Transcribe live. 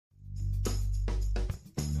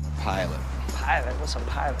pilot. Pilot? What's a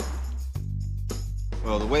pilot?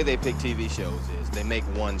 Well, the way they pick TV shows is they make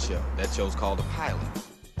one show. That show's called a pilot.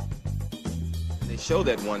 They show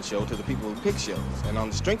that one show to the people who pick shows, and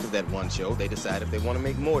on the strength of that one show, they decide if they want to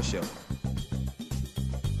make more shows.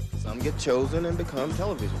 Some get chosen and become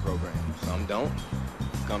television programs. Some don't,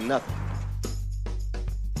 become nothing.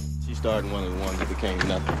 She started one of the ones that became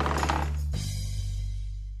nothing.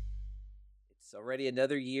 It's already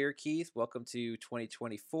another year, Keith. Welcome to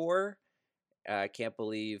 2024. I can't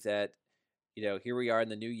believe that, here we are in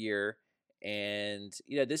the new year, and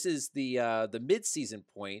this is the mid-season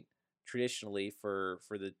point traditionally for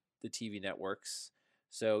the TV networks.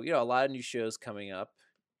 So a lot of new shows coming up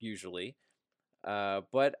usually.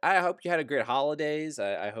 But I hope you had a great holidays.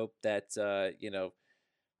 I hope that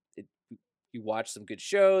you watched some good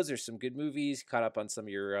shows or some good movies, caught up on some of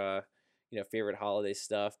your favorite holiday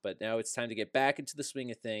stuff. But now it's time to get back into the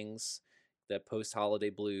swing of things, the post-holiday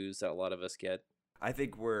blues that a lot of us get. I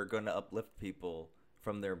think we're going to uplift people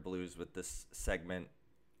from their blues with this segment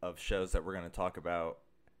of shows that we're going to talk about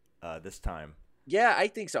this time. Yeah, I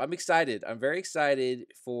think so. I'm excited. I'm very excited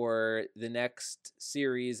for the next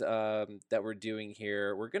series that we're doing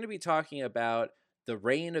here. We're going to be talking about the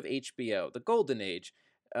reign of HBO, the golden age,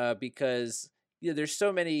 because there's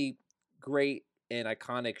so many great and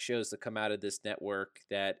iconic shows that come out of this network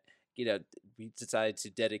that we decided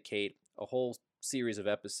to dedicate a whole series of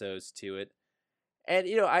episodes to it. And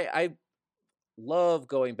I love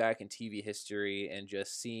going back in TV history and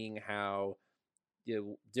just seeing how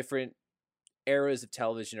different eras of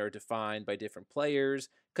television are defined by different players,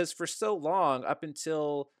 because for so long, up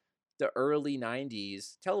until the early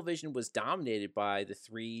 90s, television was dominated by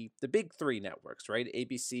the big three networks, right?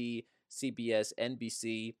 ABC, CBS,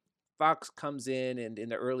 NBC. Fox comes in and in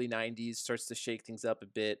the early 90s starts to shake things up a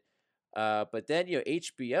bit. But then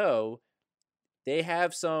HBO, they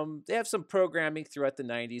have some programming throughout the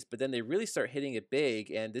 90s, but then they really start hitting it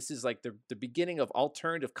big, and this is like the beginning of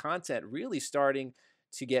alternative content really starting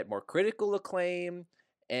to get more critical acclaim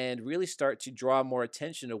and really start to draw more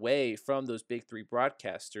attention away from those big three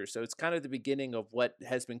broadcasters. So it's kind of the beginning of what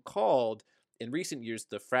has been called in recent years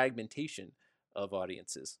the fragmentation of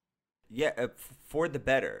audiences. Yeah, for the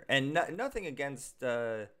better. And nothing against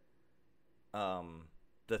the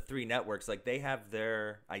three networks. Like, they have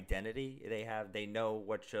their identity. They know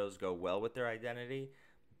what shows go well with their identity.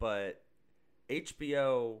 But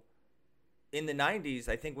HBO in the 90s,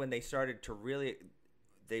 I think when they started to really,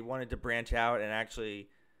 they wanted to branch out and actually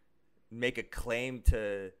make a claim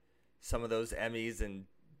to some of those Emmys and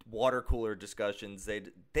water cooler discussions. They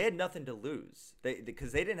had nothing to lose.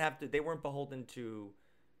 Because they didn't have to. They weren't beholden to.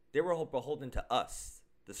 They were beholden to us,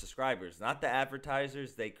 the subscribers, not the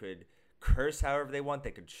advertisers. They could curse however they want.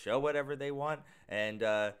 They could show whatever they want. And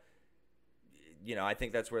I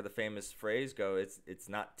think that's where the famous phrase goes. It's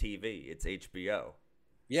not TV. It's HBO.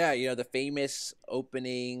 Yeah, the famous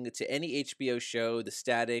opening to any HBO show, the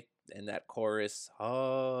static and that chorus,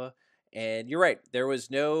 and you're right, there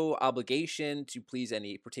was no obligation to please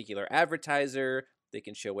any particular advertiser. They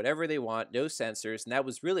can show whatever they want, no censors, and that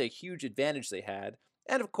was really a huge advantage they had.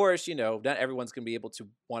 And of course, not everyone's going to be able to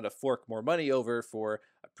want to fork more money over for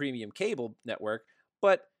a premium cable network,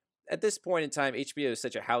 but at this point in time, HBO is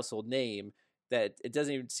such a household name that it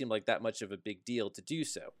doesn't even seem like that much of a big deal to do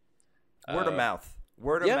so. Word of mouth.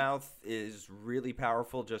 Word of mouth is really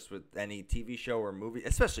powerful just with any TV show or movie,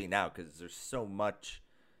 especially now because there's so much,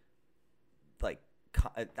 I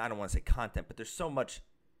don't want to say content, but there's so much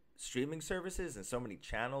streaming services and so many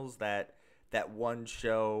channels that one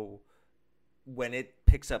show, when it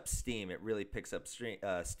picks up steam, it really picks up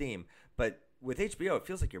steam. But with HBO, it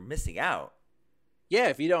feels like you're missing out. Yeah,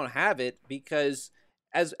 if you don't have it, because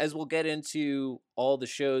as we'll get into all the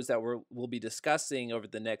shows that we'll be discussing over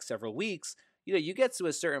the next several weeks, you get to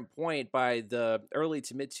a certain point by the early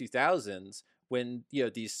to mid 2000s when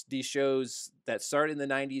these shows that start in the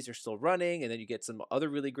 90s are still running, and then you get some other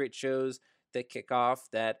really great shows that kick off.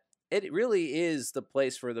 That it really is the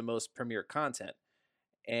place for the most premier content,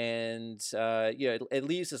 and it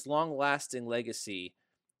leaves this long lasting legacy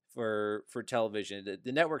for television.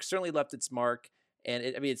 The network certainly left its mark, and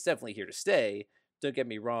it's definitely here to stay. Don't get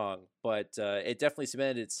me wrong, but it definitely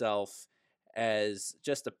cemented itself as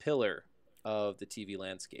just a pillar of the TV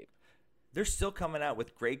landscape. They're still coming out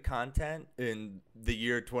with great content in the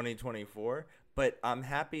year 2024, but I'm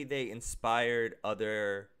happy they inspired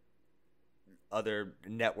other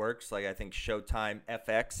networks, like I think Showtime,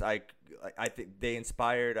 FX. I think they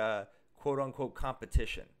inspired quote unquote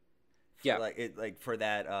competition. For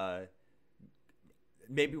that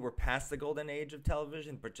maybe we're past the golden age of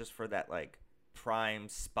television, but just for that prime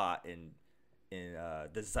spot in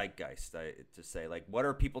the zeitgeist, to say, like, what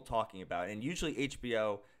are people talking about? And usually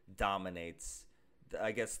HBO dominates,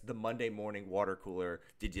 I guess, the Monday morning water cooler.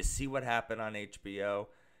 Did you see what happened on HBO?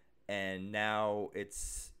 And now it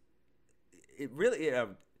really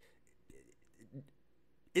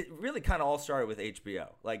kind of all started with HBO.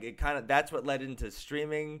 Like, that's what led into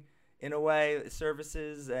streaming in a way,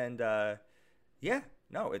 services, and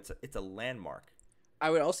it's a landmark. I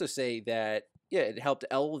would also say that, yeah, it helped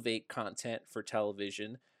elevate content for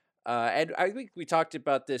television. And I think we talked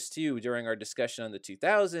about this too during our discussion on the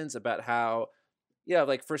 2000s about how,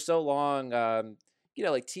 like for so long,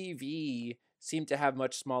 like TV seemed to have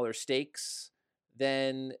much smaller stakes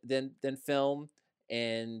than film.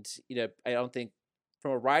 And, I don't think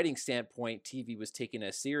from a writing standpoint, TV was taken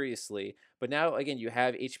as seriously. But now, again, you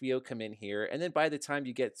have HBO come in here. And then by the time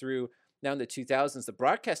you get through now in the 2000s, the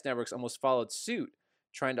broadcast networks almost followed suit,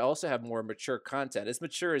 trying to also have more mature content, as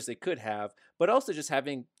mature as they could have, but also just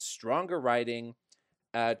having stronger writing,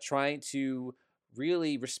 trying to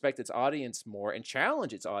really respect its audience more and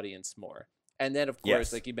challenge its audience more. And then, of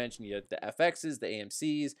course, like you mentioned, you have the FXs, the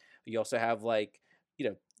AMCs. You also have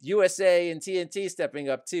USA and TNT stepping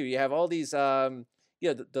up too. You have all these,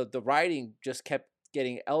 the writing just kept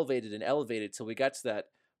getting elevated and elevated till we got to that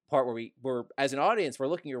part where we're, as an audience, we're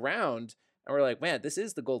looking around and we're like, man, this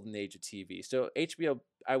is the golden age of TV. So HBO,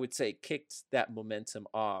 I would say, kicked that momentum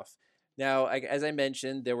off. Now, as I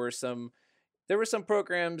mentioned, there were some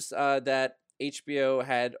programs that HBO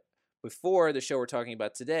had before the show we're talking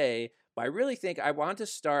about today. But I really think I want to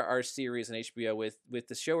start our series on HBO with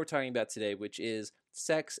the show we're talking about today, which is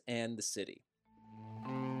Sex and the City.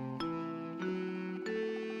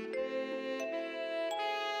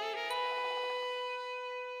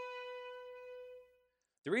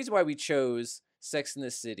 The reason why we chose Sex and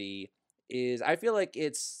the City is I feel like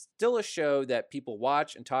it's still a show that people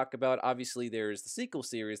watch and talk about. Obviously, there's the sequel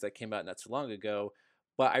series that came out not too long ago,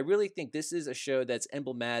 but I really think this is a show that's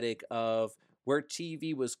emblematic of where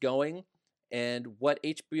TV was going and what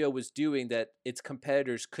HBO was doing that its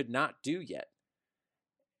competitors could not do yet.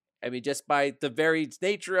 I mean, just by the very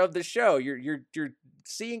nature of the show, you're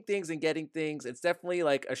seeing things and getting things. It's definitely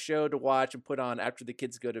like a show to watch and put on after the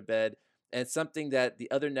kids go to bed. And it's something that the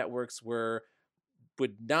other networks would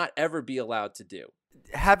not ever be allowed to do.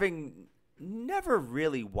 Having never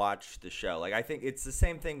really watched the show, like, I think it's the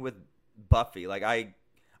same thing with Buffy. Like, I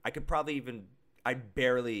could probably even, I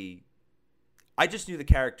just knew the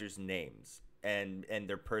characters' names and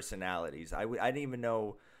their personalities. I didn't even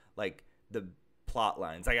know, like, the plot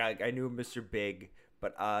lines. Like, I knew Mr. Big,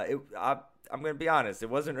 but I'm gonna be honest, it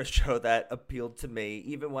wasn't a show that appealed to me.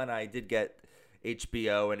 Even when I did get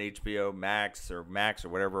HBO and HBO Max or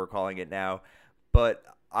whatever we're calling it now, but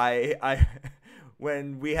I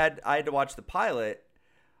when I had to watch the pilot,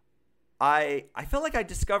 I felt like I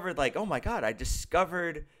discovered, like, oh my god, it's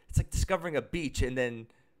like discovering a beach, and then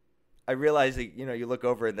I realized that, you look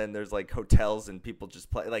over and then there's like hotels and people just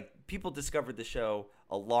play, like, people discovered the show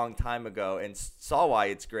a long time ago and saw why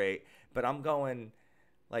it's great, but I'm going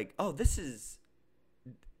like, oh, this is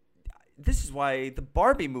why the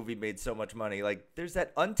Barbie movie made so much money. Like, there's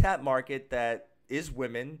that untapped market that is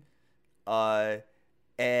women,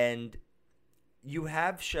 and you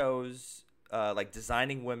have shows like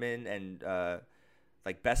Designing Women and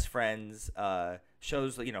like Best Friends,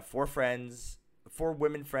 shows, four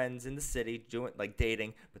women friends in the city doing, like,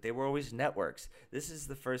 dating, but they were always networks. This is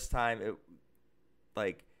the first time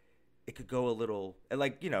it could go a little,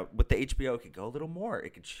 like, with the HBO, it could go a little more.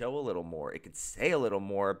 It could show a little more. It could say a little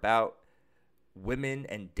more about women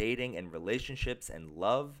and dating and relationships and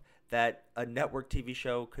love that a network TV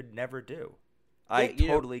show could never do. I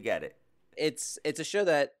totally get it. It's a show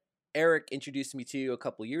that Eric introduced me to a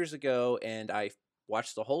couple years ago, and I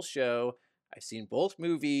watched the whole show. I've seen both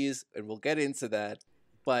movies, and we'll get into that.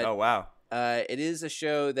 But oh wow, it is a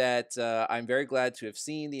show that I'm very glad to have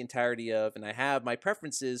seen the entirety of, and I have my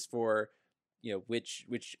preferences for,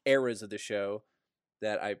 which eras of the show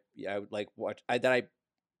that I would like watch. That I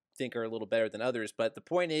think are a little better than others. But the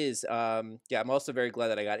point is, I'm also very glad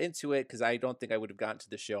that I got into it, because I don't think I would have gotten to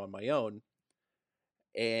the show on my own.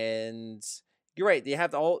 And you're right. They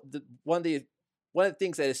have one of the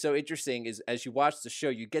things that is so interesting is, as you watch the show,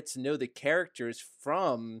 you get to know the characters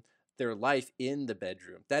from their life in the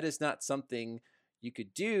bedroom. That is not something you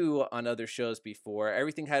could do on other shows before.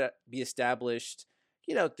 Everything had to be established,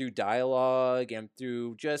 through dialogue and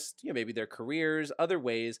through just, maybe their careers, other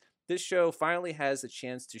ways. This show finally has a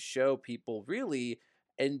chance to show people really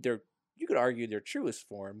in you could argue, their truest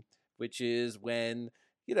form, which is when,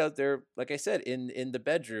 they're, like I said, in the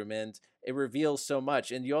bedroom, and it reveals so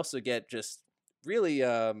much. And you also get just really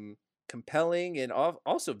compelling and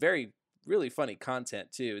also very really funny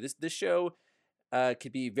content too. This show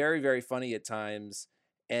could be very very funny at times,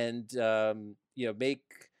 and make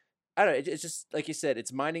I don't know. It's just like you said,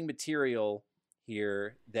 it's mining material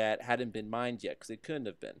here that hadn't been mined yet because it couldn't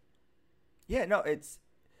have been. Yeah, no, it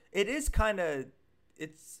is kind of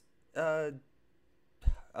it's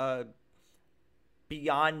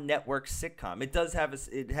beyond network sitcom. It does have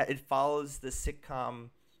it follows the sitcom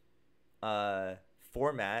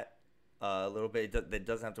format a little bit. It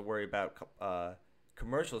doesn't have to worry about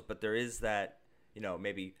commercials, but there is that,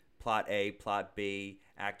 maybe plot A, plot B,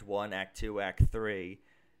 act 1, act 2, act 3,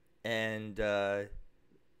 and I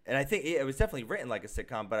think it was definitely written like a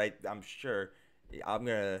sitcom, but I'm sure I'm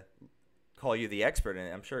gonna call you the expert in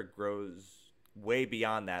it. I'm sure it grows way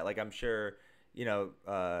beyond that. Like, I'm sure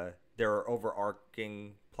there are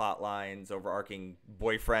overarching plot lines, overarching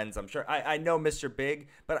boyfriends. I'm sure I know Mr. Big,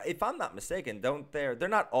 but if I'm not mistaken, they're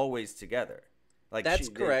not always together. Like, that's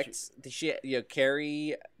correct.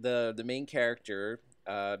 Carrie, the main character,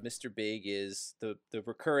 Mr. Big, is the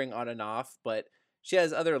recurring on and off, but she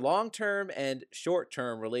has other long-term and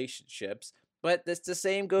short-term relationships. But the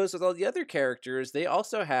same goes with all the other characters. They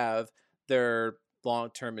also have their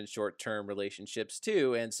long-term and short-term relationships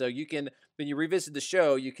too. And so when you revisit the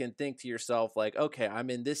show, you can think to yourself like, okay,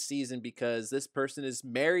 I'm in this season because this person is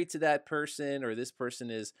married to that person, or this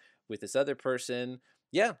person is with this other person.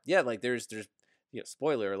 Yeah. Like there's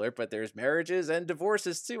spoiler alert, but there's marriages and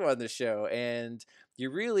divorces too on the show. And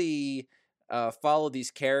you really follow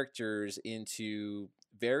these characters into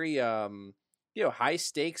very, high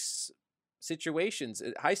stakes situations,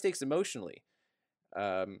 high stakes emotionally.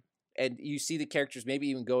 And you see the characters maybe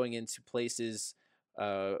even going into places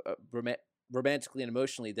romantically and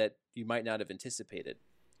emotionally that you might not have anticipated.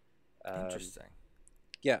 Interesting.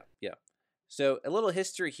 Yeah. So a little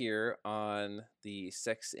history here on the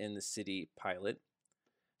Sex and the City pilot.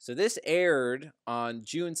 So this aired on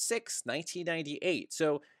June 6, 1998.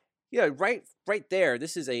 So right there,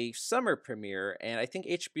 this is a summer premiere, and I think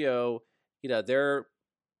HBO, they're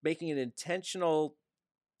making an intentional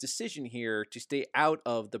decision here to stay out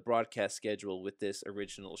of the broadcast schedule with this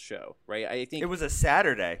original show, right? I think it was a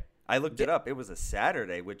Saturday. I looked it up. It was a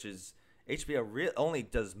Saturday, which is HBO only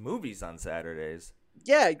does movies on Saturdays.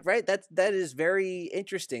 Yeah, right. That is very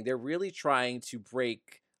interesting. They're really trying to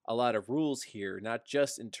break a lot of rules here, not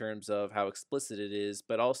just in terms of how explicit it is,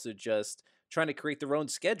 but also just trying to create their own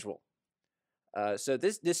schedule. So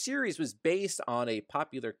this series was based on a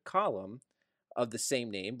popular column of the same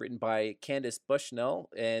name, written by Candace Bushnell,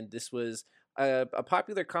 and this was a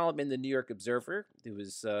popular column in the New York Observer. It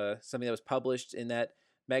was something that was published in that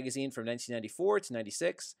magazine from 1994 to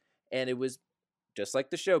 96, and it was, just like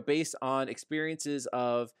the show, based on experiences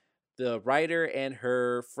of the writer and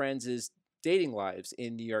her friends' dating lives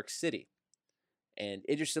in New York City. And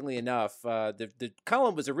interestingly enough, the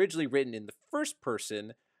column was originally written in the first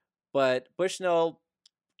person, but Bushnell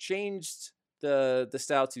changed the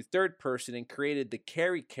style to third person and created the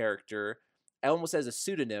Carrie character almost as a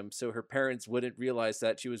pseudonym, so her parents wouldn't realize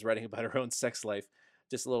that she was writing about her own sex life.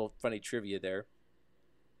 Just a little funny trivia there.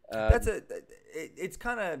 It's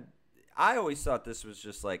kind of, I always thought this was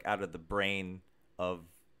just like out of the brain of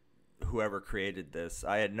whoever created this.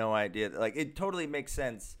 I had no idea. Like, it totally makes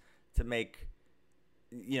sense to make,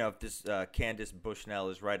 if this Candace Bushnell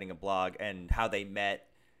is writing a blog and how they met,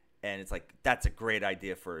 and it's like, that's a great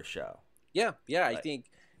idea for a show. Yeah. I think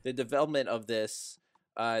the development of this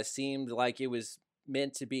seemed like it was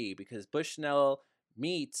meant to be, because Bushnell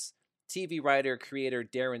meets TV writer creator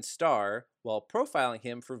Darren Star while profiling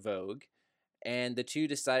him for Vogue, and the two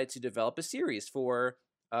decided to develop a series for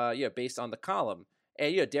based on the column.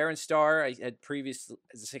 And Darren Star had previous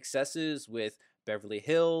successes with Beverly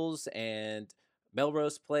Hills and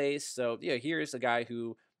Melrose Place, so here's a guy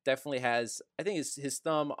who definitely has, I think, his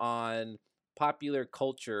thumb on popular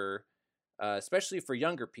culture, especially for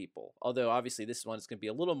younger people. Although obviously this one is going to be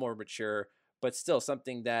a little more mature, but still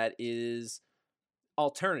something that is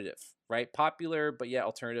alternative, right? Popular, but yet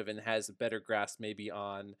alternative, and has a better grasp maybe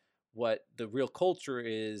on what the real culture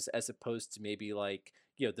is, as opposed to maybe like,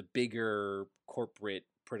 the bigger corporate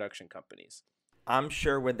production companies. I'm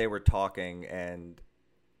sure when they were talking and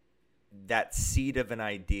that seed of an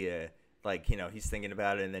idea, like, he's thinking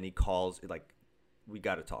about it and then he calls, like, we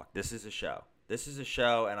got to talk. This is a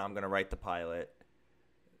show, and I'm going to write the pilot.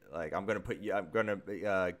 Like,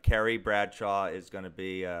 Carrie Bradshaw is going to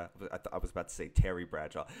be, I was about to say Terry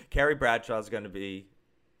Bradshaw. Carrie Bradshaw is going to be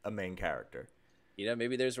a main character.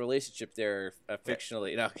 Maybe there's a relationship there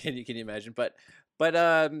fictionally. Can you imagine? But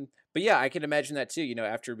yeah, I can imagine that too.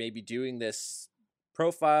 After maybe doing this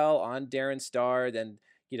profile on Darren Star, then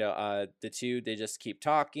the two, they just keep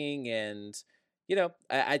talking. And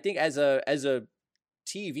I think as a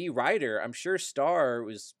TV writer, I'm sure Star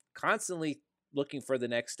was constantly looking for the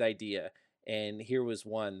next idea, and here was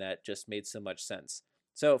one that just made so much sense.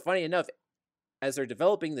 So funny enough, as they're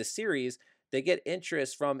developing the series, they get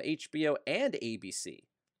interest from HBO and ABC.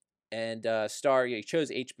 And Star, he chose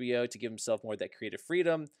HBO to give himself more of that creative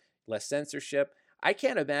freedom, less censorship. I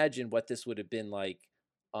can't imagine what this would have been like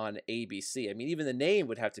on ABC. I mean, even the name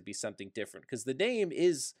would have to be something different, because the name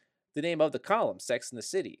is the name of the column, Sex and the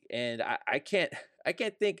City. And I can't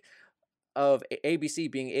think of ABC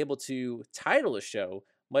being able to title a show,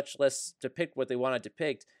 much less depict what they want to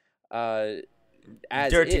depict,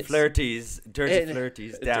 as dirty is. flirties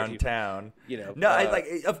downtown. No,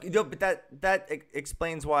 but that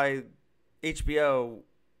explains why HBO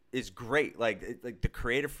is great. Like the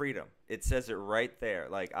creative freedom, it says it right there.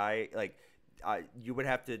 You would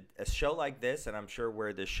have to, a show like this, and I'm sure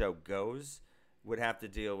where this show goes, would have to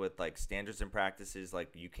deal with like standards and practices. Like,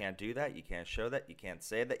 you can't do that, you can't show that, you can't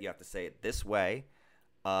say that, you have to say it this way.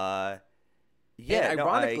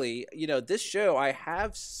 Ironically, this show, I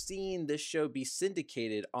have seen this show be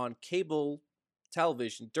syndicated on cable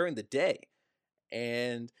television during the day.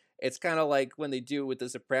 And it's kind of like when they do with The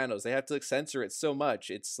Sopranos. They have to censor it so much.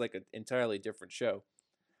 It's like an entirely different show.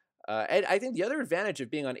 And I think the other advantage of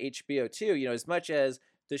being on HBO too, as much as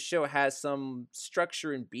the show has some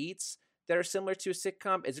structure and beats that are similar to a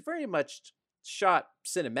sitcom, it's very much shot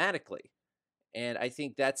cinematically. And I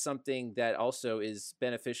think that's something that also is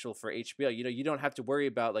beneficial for HBO. You don't have to worry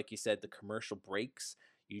about, like you said, the commercial breaks.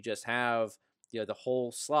 You just have, the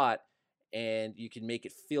whole slot, and you can make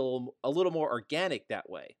it feel a little more organic that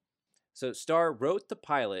way. So Star wrote the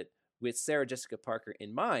pilot with Sarah Jessica Parker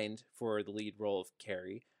in mind for the lead role of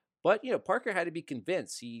Carrie. But, Parker had to be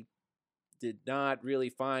convinced. He did not really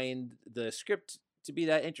find the script to be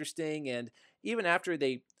that interesting. And even after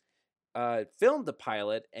they filmed the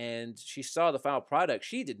pilot and she saw the final product,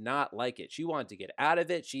 she did not like it. She wanted to get out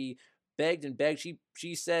of it. She begged and begged.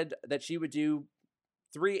 She said that she would do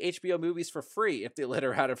 3 HBO movies for free if they let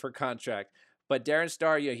her out of her contract. But Darren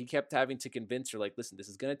Star, he kept having to convince her, like, listen, this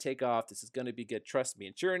is going to take off. This is going to be good. Trust me.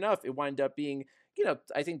 And sure enough, it wound up being,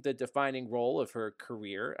 I think the defining role of her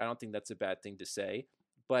career. I don't think that's a bad thing to say.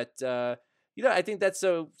 But, I think that's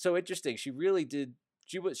so interesting. She really did.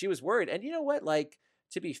 She was worried. And you know what? Like,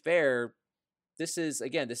 to be fair, this is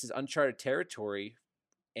uncharted territory.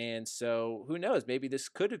 And so who knows? Maybe this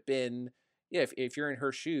could have been, if you're in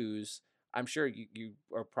her shoes, I'm sure you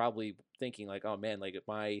are probably thinking like, oh man, like, am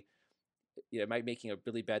I making a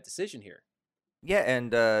really bad decision here? Yeah,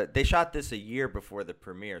 and they shot this a year before the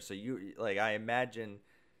premiere. So I imagine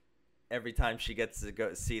every time she gets to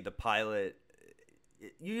go see the pilot,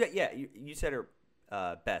 you said her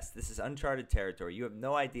best. This is uncharted territory. You have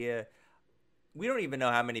no idea. We don't even know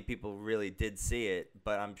how many people really did see it,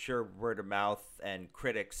 but I'm sure word of mouth and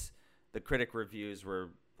the critic reviews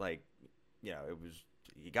were like, it was,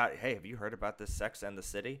 hey, have you heard about this Sex and the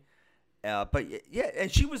City? But yeah, and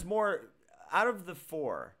she was more, out of the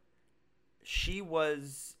 4, she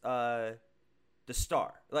was the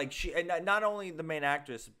star. Like, and not only the main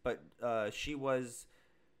actress, but she was,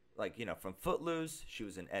 like, from Footloose. She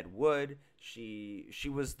was in Ed Wood. She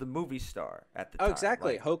was the movie star at the time. Oh,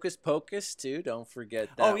 exactly. Like, Hocus Pocus too. Don't forget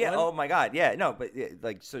that. Oh yeah. one. Oh my God. Yeah. No, but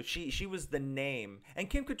so she was the name, and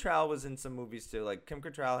Kim Cattrall was in some movies too. Like, Kim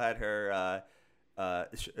Cattrall had her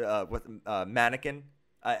Mannequin.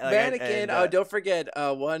 Mannequin. Don't forget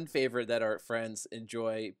one favorite that our friends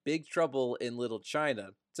enjoy: Big Trouble in Little China.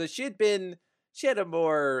 So she had a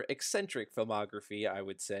more eccentric filmography, I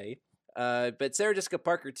would say. But Sarah Jessica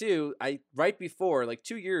Parker too. Right before, like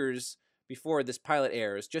 2 years before this pilot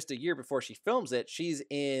airs, just a year before she films it, she's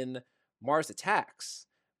in Mars Attacks,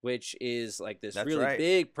 which is like this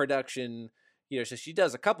big production. So she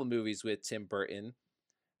does a couple movies with Tim Burton,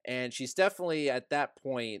 and she's definitely at that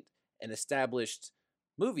point an established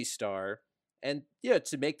movie star. And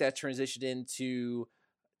to make that transition into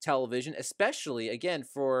television, especially again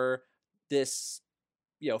for this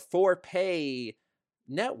for pay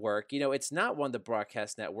network, it's not one of the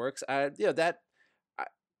broadcast networks.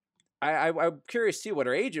 I'm curious too what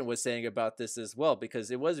her agent was saying about this as well, because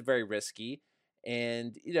it was very risky.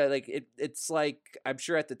 And it's like, I'm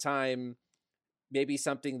sure at the time maybe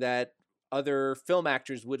something that other film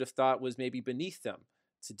actors would have thought was maybe beneath them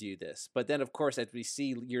to do this. But then of course, as we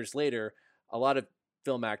see years later, a lot of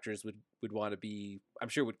film actors would want to be, I'm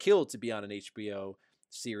sure would kill to be on an HBO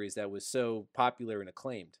series that was so popular and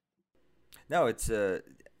acclaimed. No, it's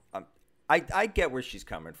I get where she's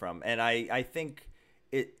coming from, and I think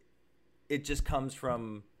it just comes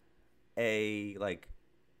from a, like,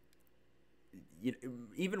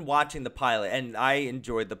 even watching the pilot, and I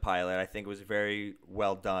enjoyed the pilot. I think it was very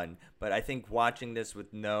well done. But I think watching this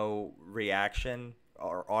with no reaction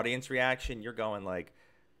or audience reaction, you're going like,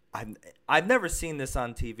 I've never seen this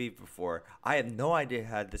on TV before. I have no idea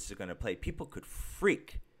how this is going to play. People could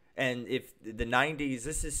freak. And if the 90s,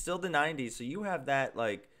 this is still the 90s, so you have that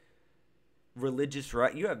like religious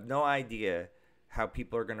right. You have no idea how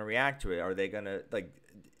people are going to react to it. Are they going to like?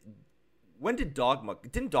 When did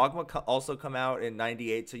didn't Dogma also come out in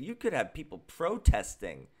 98? So you could have people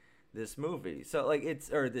protesting this movie. So like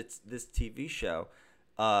this TV show,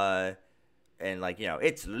 and like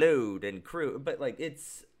it's lewd and crude, but like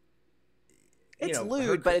it's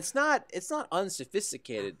lewd, but it's not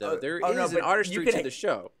unsophisticated though. There is an artistry to the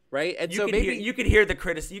show, right? And so maybe you could hear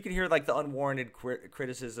you could hear like the unwarranted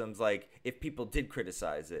criticisms, like if people did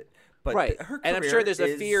criticize it. But right, and I'm sure there's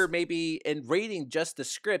a fear maybe in reading just the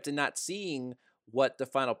script and not seeing what the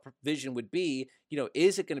final vision would be.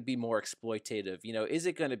 Is it going to be more exploitative? Is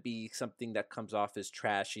it going to be something that comes off as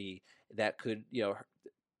trashy, that could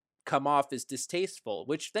come off as distasteful?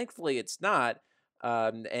 Which thankfully it's not.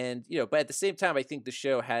 But at the same time, I think the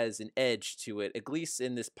show has an edge to it, at least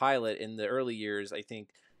in this pilot in the early years. I think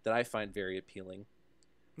that I find very appealing.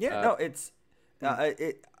 Yeah,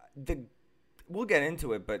 we'll get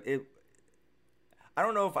into it, but I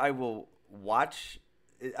don't know if I will watch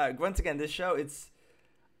once again this show.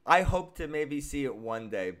 I hope to maybe see it one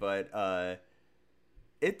day, but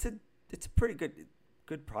it's a pretty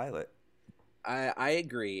good pilot. I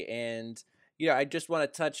agree, and I just want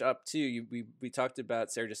to touch up too. We talked about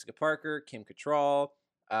Sarah Jessica Parker, Kim Cattrall,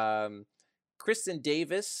 Kristen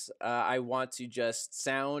Davis. I want to just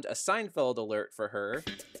sound a Seinfeld alert for her,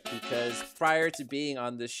 because prior to being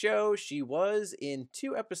on the show, she was in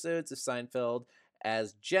 2 episodes of Seinfeld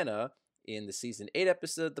as Jenna, in the season 8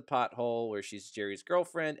 episode, The Pothole, where she's Jerry's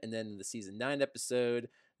girlfriend, and then in the season 9 episode,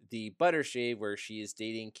 The Butter Shave, where she is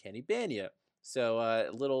dating Kenny Bania. So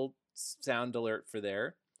a little sound alert for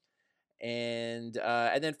there. And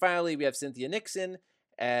then finally, we have Cynthia Nixon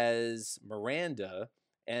as Miranda.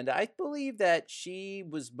 And I believe that she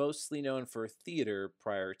was mostly known for theater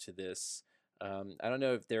prior to this. I don't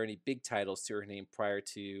know if there are any big titles to her name prior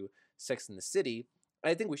to Sex and the City.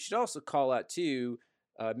 I think we should also call out, too,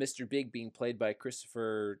 Mr. Big being played by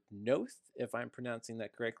Christopher Noth, if I'm pronouncing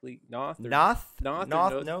that correctly. Noth.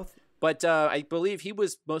 But I believe he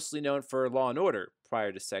was mostly known for Law and Order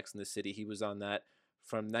prior to Sex and the City. He was on that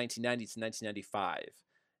from 1990 to 1995.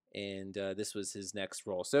 And this was his next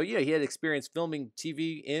role. So, yeah, he had experience filming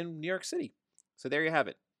TV in New York City. So there you have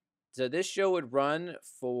it. So this show would run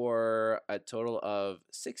for a total of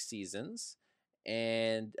 6 seasons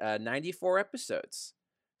and 94 episodes.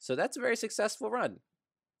 So that's a very successful run.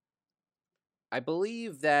 I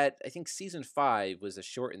believe that, I think season 5 was a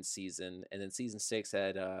shortened season, and then season 6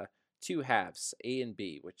 had 2 halves, A and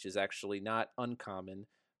B, which is actually not uncommon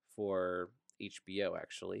for HBO,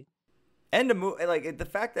 actually. And the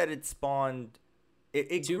fact that it spawned,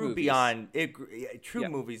 it grew movies. Beyond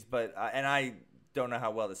movies, but and I don't know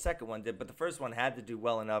how well the second one did, but the first one had to do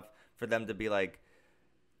well enough for them to be like,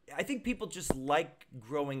 I think people just like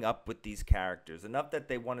growing up with these characters enough that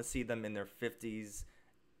they want to see them in their 50s.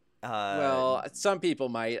 Well, some people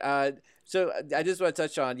might. So I just want to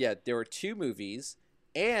touch on, there were 2 movies,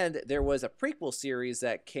 and there was a prequel series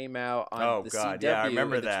that came out on CW I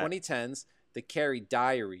remember in the that. 2010s, The Carrie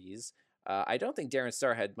Diaries. I don't think Darren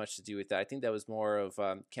Star had much to do with that. I think that was more of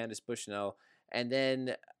Candace Bushnell. And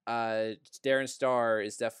then Darren Star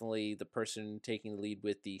is definitely the person taking the lead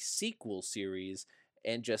with the sequel series,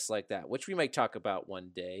 And Just Like That, which we might talk about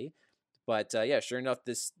one day. But sure enough,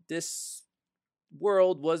 this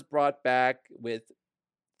world was brought back with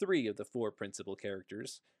 3 of the 4 principal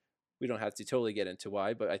characters. We don't have to totally get into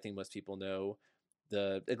why, but I think most people know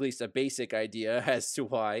at least a basic idea as to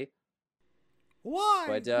why. Why?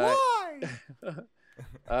 But, why?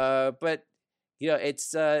 But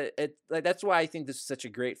it's like, that's why I think this is such a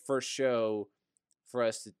great first show for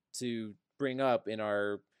us to bring up in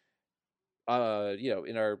our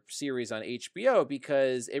in our series on HBO,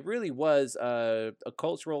 because it really was a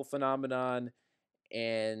cultural phenomenon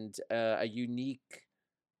and a unique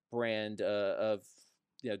brand of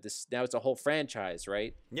this. Now it's a whole franchise,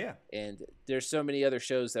 right? Yeah. And there's so many other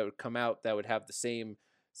shows that would come out that would have the same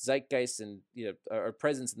zeitgeist and or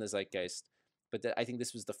presence in the zeitgeist, but I think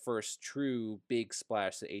this was the first true big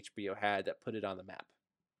splash that HBO had that put it on the map.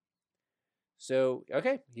 So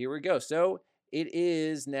okay, here we go. So it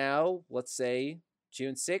is now, let's say,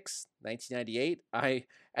 June 6th, 1998.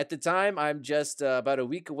 At the time, I'm just about a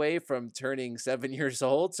week away from turning 7 years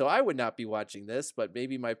old, so I would not be watching this, but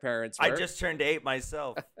maybe my parents were. I just turned 8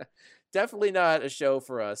 myself. Definitely not a show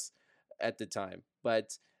for us at the time.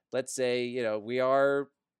 But let's say, we are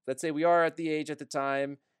at the age at the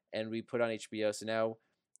time and we put on HBO. So now,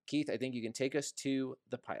 Keith, I think you can take us to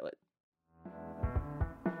the pilot.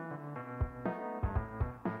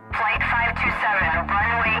 Flight 527,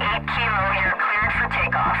 runway 8 kilo, you're cleared for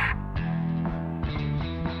takeoff.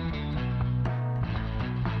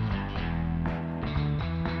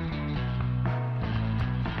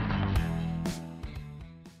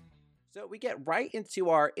 So we get right into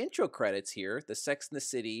our intro credits here, the Sex and the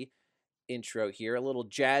City intro here, a little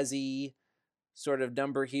jazzy sort of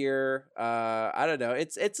number here. I don't know.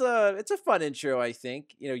 It's a fun intro, I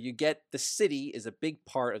think. You get the city is a big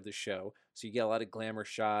part of the show, so you get a lot of glamour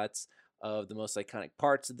shots of the most iconic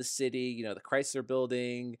parts of the city. The Chrysler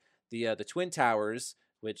Building, the Twin Towers,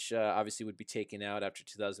 which obviously would be taken out after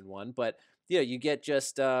 2001. But you get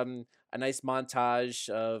just a nice montage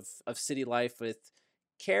of city life with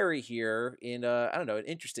Carrie here in an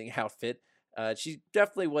interesting outfit. She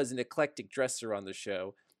definitely was an eclectic dresser on the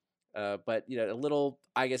show. But a little,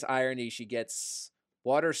 I guess, irony, she gets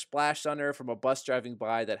water splashed on her from a bus driving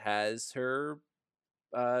by that has her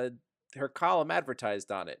column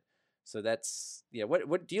advertised on it. So that's,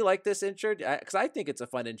 what do you like this intro? Because I think it's a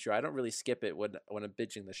fun intro. I don't really skip it when I'm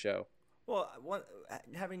binging the show. Well,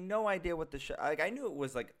 having no idea what the show, I knew it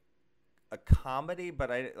was like a comedy,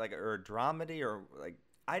 but or a dramedy, or like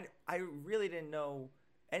I really didn't know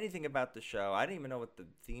anything about the show. I didn't even know what the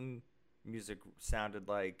theme music sounded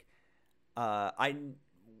like.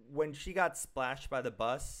 When she got splashed by the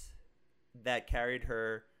bus that carried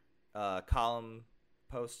her column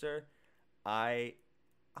poster, I'm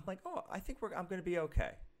like, oh, I think I'm gonna be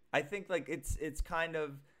okay. I think like it's kind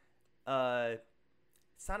of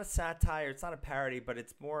it's not a satire, it's not a parody, but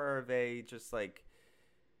it's more of a just like,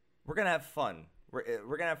 we're gonna have fun.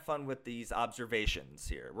 We're gonna have fun with these observations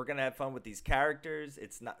here. We're gonna have fun with these characters.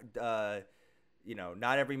 It's not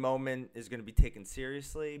not every moment is gonna be taken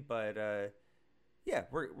seriously, but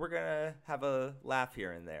we're gonna have a laugh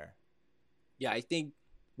here and there. Yeah, I think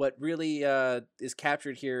what really is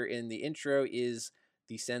captured here in the intro is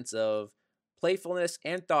the sense of playfulness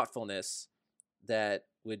and thoughtfulness that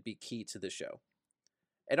would be key to the show.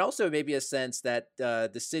 And also maybe a sense that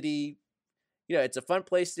the city, it's a fun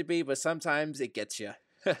place to be, but sometimes it gets you.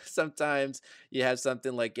 Sometimes you have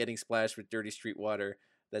something like getting splashed with dirty street water.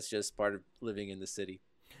 That's just part of living in the city.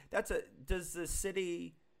 Does the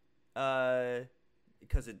city,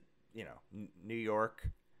 because New York,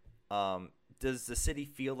 does the city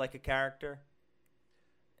feel like a character?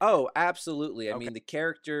 Oh, absolutely. Okay. I mean, the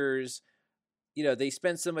characters, they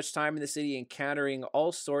spend so much time in the city encountering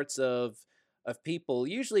all sorts of people,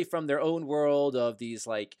 usually from their own world of these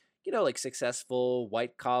like successful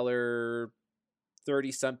white collar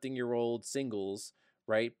 30-something-year-old singles,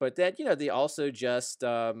 right? But then, they also just,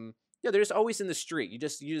 they're just always in the street.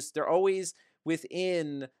 They're always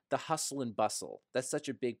within the hustle and bustle. That's such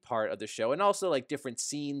a big part of the show. And also like different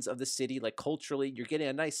scenes of the city, like culturally, you're getting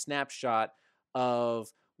a nice snapshot of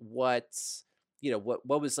what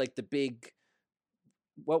was like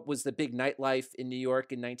what was the big nightlife in New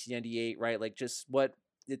York in 1998, right? Like just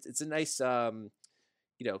it's a nice,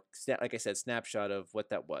 like I said, snapshot of what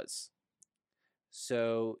that was.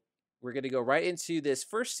 So we're going to go right into this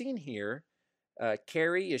first scene here.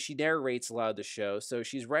 Carrie, she narrates a lot of the show. So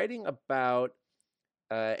she's writing about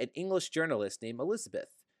an English journalist named Elizabeth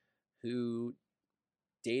who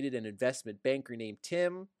dated an investment banker named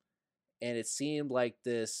Tim. And it seemed like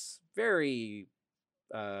this very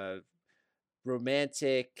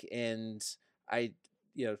romantic and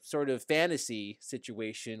sort of fantasy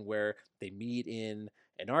situation where they meet in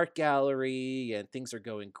an art gallery and things are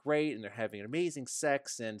going great and they're having amazing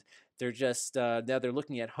sex and they're just now they're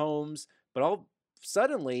looking at homes, but all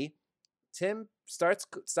suddenly Tim stops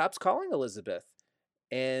calling Elizabeth,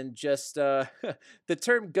 and just the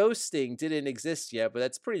term ghosting didn't exist yet, but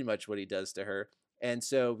that's pretty much what he does to her. And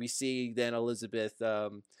so we see then Elizabeth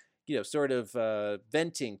sort of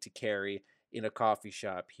venting to Carrie in a coffee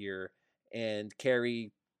shop here, and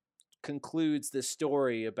Carrie concludes this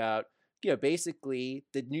story about basically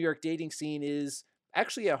the New York dating scene is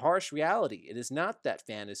actually a harsh reality. It is not that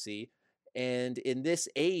fantasy. And in this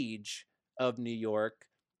age of New York,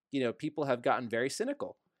 people have gotten very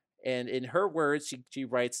cynical. And in her words, she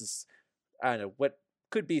writes this, I don't know, what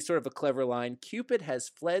could be sort of a clever line: Cupid has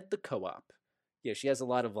fled the co-op. Yeah, she has a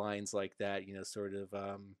lot of lines like that, sort of,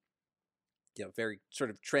 very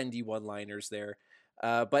sort of trendy one-liners there.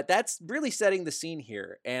 But that's really setting the scene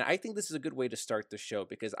here, and I think this is a good way to start the show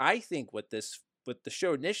because I think what the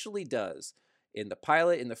show initially does in the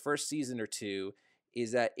pilot in the first season or two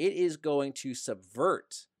is that it is going to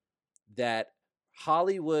subvert that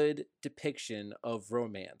Hollywood depiction of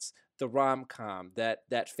romance, the rom-com,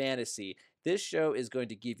 that fantasy. This show is going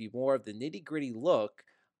to give you more of the nitty-gritty look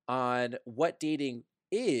on what dating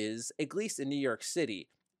is, at least in New York City,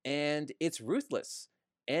 and it's ruthless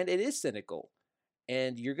and it is cynical,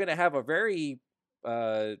 and you're going to have a very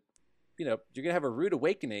you're going to have a rude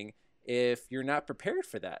awakening if you're not prepared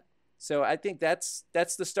for that. So I think that's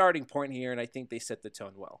the starting point here, and I think they set the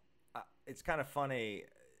tone well. It's kind of funny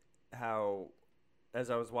how, as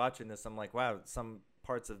I was watching this, I'm like, wow, some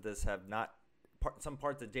parts of this have not, some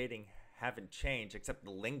parts of dating haven't changed except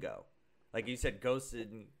the lingo. Like you said,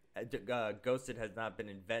 ghosted has not been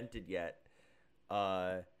invented yet,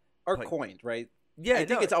 or coined, right? Yeah, I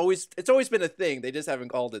think it's always been a thing. They just haven't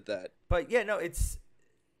called it that. But yeah, no, it's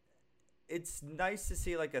nice to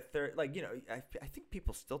see like a third, like, you know, I think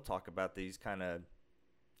people still talk about these kind of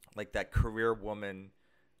like that career woman,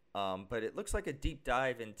 but it looks like a deep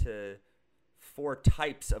dive into 4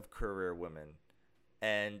 types of career women,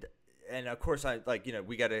 and of course I like, you know,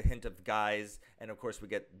 we got a hint of guys, and of course we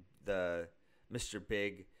get the Mr.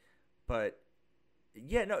 Big, but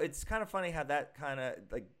yeah, no, it's kind of funny how that kind of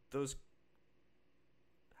like those.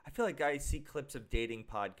 I feel like I see clips of dating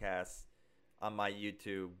podcasts on my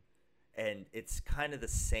YouTube, and it's kind of the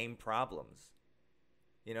same problems.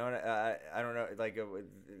 You know, I don't know. Like,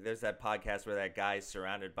 there's that podcast where that guy's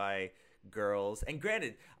surrounded by girls. And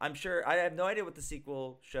granted, I'm sure I have no idea what the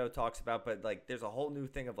sequel show talks about, but like, there's a whole new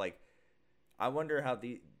thing of like, I wonder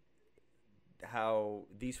how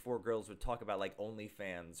these 4 girls would talk about like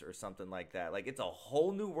OnlyFans or something like that. Like, it's a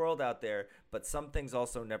whole new world out there, but some things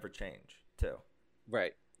also never change too.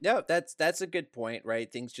 Right. No, that's a good point,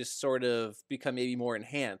 right? Things just sort of become maybe more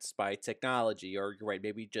enhanced by technology, or you're right,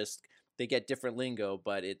 maybe just they get different lingo,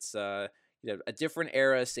 but it's a different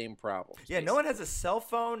era, same problem. Yeah, basically. No one has a cell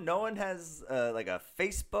phone. No one has like a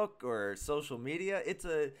Facebook or social media. It's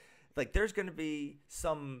there's going to be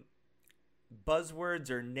some buzzwords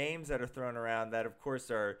or names that are thrown around that, of course,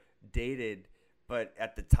 are dated, but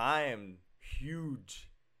at the time, huge.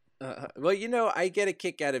 Well, you know, I get a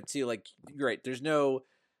kick out of too. Like, you're right. There's no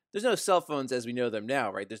cell phones as we know them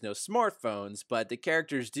now, right? There's no smartphones, but the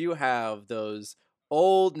characters do have those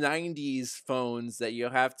old 90s phones that you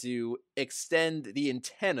have to extend the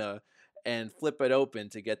antenna and flip it open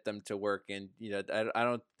to get them to work. And, you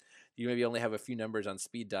know, you maybe only have a few numbers on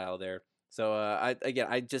speed dial there. So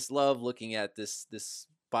I just love looking at this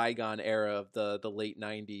bygone era of the late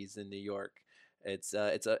 90s in New York. It's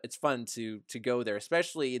fun to go there,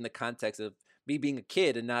 especially in the context of me being a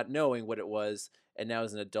kid and not knowing what it was, and now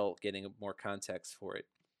as an adult getting more context for it.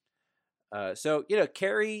 So, you know,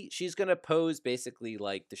 Carrie, she's going to pose basically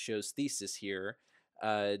like the show's thesis here,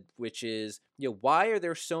 which is, you know, why are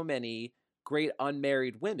there so many great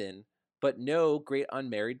unmarried women, but no great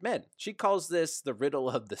unmarried men? She calls this the riddle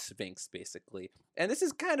of the Sphinx, basically. And this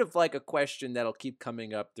is kind of like a question that'll keep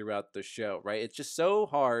coming up throughout the show, right? It's just so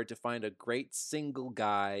hard to find a great single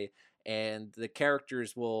guy, and the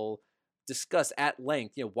characters will discuss at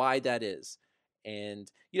length, you know, why that is.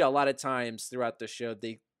 And, you know, a lot of times throughout the show,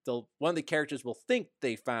 one of the characters will think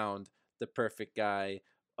they found the perfect guy,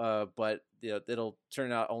 but, you know, it'll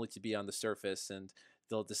turn out only to be on the surface, and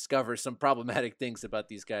they'll discover some problematic things about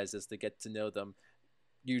these guys as they get to know them,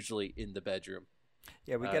 usually in the bedroom.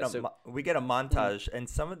 Yeah, we get a montage, and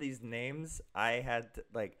some of these names I had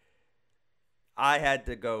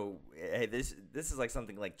to go, hey, this is like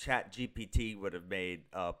something like Chat GPT would have made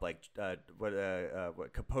up, like what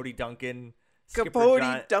Capote Duncan,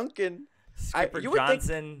 Capote Duncan, Skipper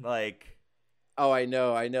Johnson, like. Oh, I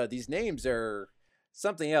know. These names are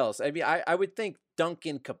something else. I mean, I would think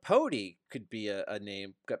Duncan Capote could be a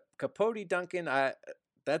name. Capote Duncan,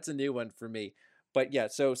 that's a new one for me. But yeah,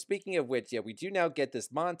 so speaking of which, yeah, we do now get this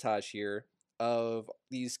montage here of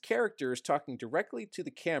these characters talking directly to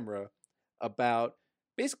the camera about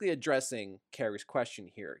basically addressing Carrie's question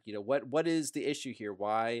here. You know, what is the issue here?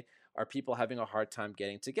 Why are people having a hard time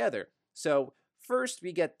getting together? So first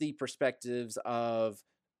we get the perspectives of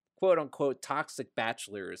quote unquote toxic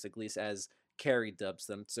bachelors, at least as Carrie dubs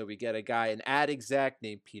them. So we get a guy, an ad exec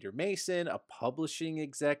named Peter Mason, a publishing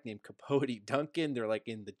exec named Capote Duncan. They're like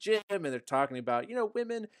in the gym and they're talking about, you know,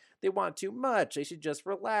 women, they want too much. They should just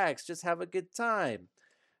relax, just have a good time.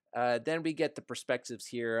 Then we get the perspectives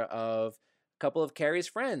here of a couple of Carrie's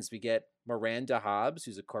friends. We get Miranda Hobbs,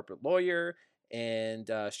 who's a corporate lawyer, and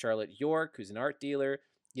Charlotte York, who's an art dealer.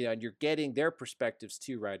 and you're getting their perspectives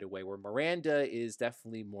too right away, where Miranda is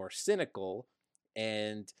definitely more cynical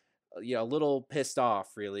and a little pissed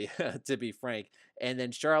off, really, to be frank. And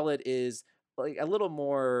then Charlotte is like a little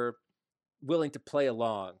more willing to play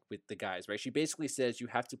along with the guys, right? She basically says you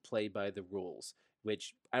have to play by the rules,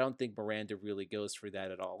 which I don't think Miranda really goes for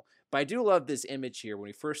that at all. But I do love this image here. When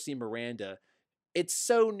we first see Miranda, it's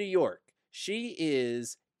so New York. She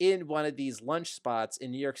is in one of these lunch spots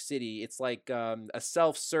in New York City. It's like a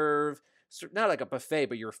self-serve, not like a buffet,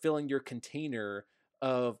 but you're filling your container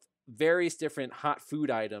of various different hot food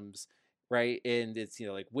items, right? And it's,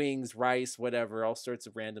 like wings, rice, whatever, all sorts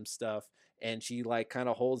of random stuff. And she like kind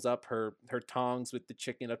of holds up her tongs with the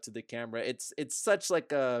chicken up to the camera. It's such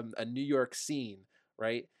like a New York scene,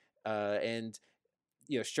 right? And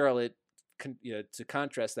Charlotte, to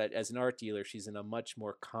contrast that, as an art dealer, she's in a much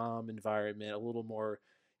more calm environment, a little more,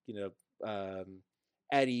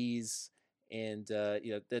 at ease, and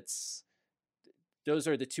those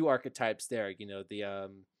are the two archetypes there.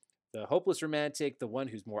 The hopeless romantic, the one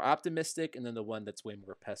who's more optimistic, and then the one that's way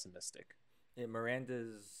more pessimistic. Yeah,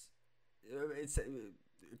 Miranda's. It's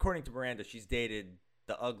according to Miranda, she's dated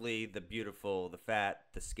the ugly, the beautiful, the fat,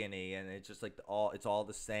 the skinny, and it's just like it's all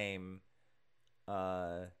the same.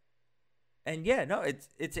 And yeah, no,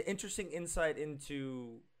 it's an interesting insight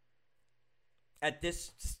into at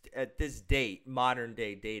this date, modern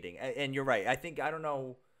day dating. And you're right. I don't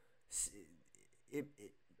know.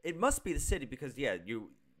 It must be the city because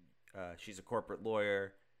she's a corporate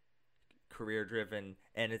lawyer, career driven,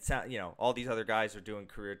 and it's not, all these other guys are doing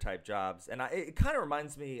career type jobs, and it kind of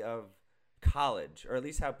reminds me of college, or at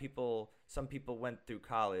least how some people went through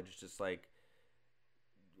college, just like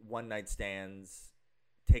one night stands,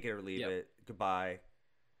 take it or leave it, goodbye.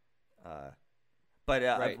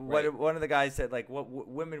 But one of the guys said, like, what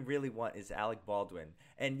women really want is Alec Baldwin.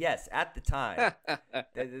 And yes, at the time,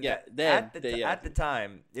 at the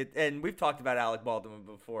time, and we've talked about Alec Baldwin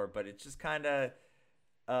before, but it's just kind of,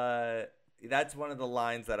 that's one of the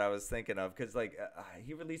lines that I was thinking of, because like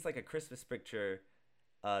he released like a Christmas picture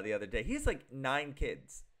the other day. He has like 9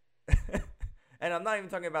 kids, and I'm not even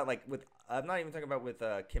talking about with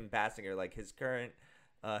Kim Basinger, like his current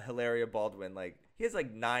Hilaria Baldwin. Like he has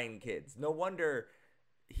like 9 kids. No wonder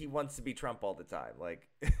he wants to be Trump all the time. Like,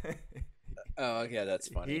 oh yeah, that's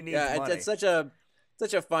funny. He needs money. It's such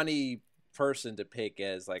a funny person to pick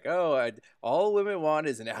as like, all women want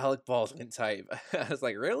is an Alec Baldwin type. I was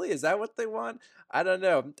like, really? Is that what they want? I don't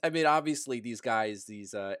know. I mean, obviously these guys,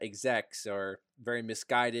 these execs are very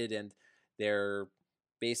misguided, and they're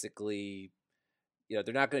basically,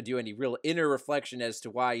 they're not going to do any real inner reflection as to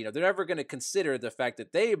why, they're never going to consider the fact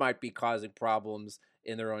that they might be causing problems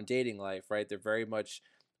in their own dating life, right? They're very much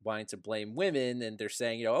wanting to blame women, and they're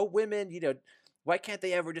saying, women, why can't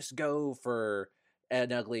they ever just go for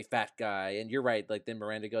an ugly fat guy? And you're right. Like then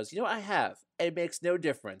Miranda goes, I have. It makes no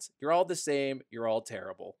difference. You're all the same. You're all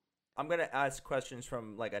terrible. I'm gonna ask questions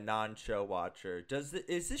from like a non-show watcher. Is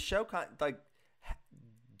this show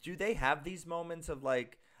do they have these moments of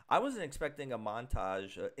like? I wasn't expecting a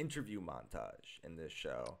montage, interview montage in this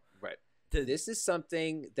show. Right. This is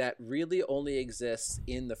something that really only exists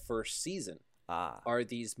in the first season. Are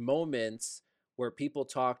these moments where people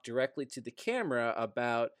talk directly to the camera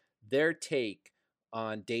about their take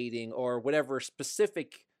on dating or whatever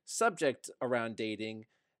specific subject around dating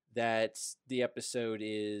that the episode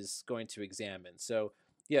is going to examine. So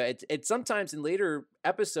yeah, it's sometimes in later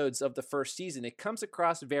episodes of the first season, it comes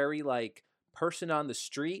across very like person on the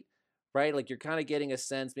street, right? Like you're kind of getting a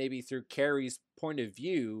sense maybe through Carrie's point of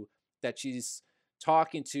view that she's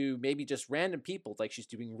talking to maybe just random people, like she's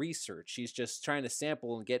doing research. She's just trying to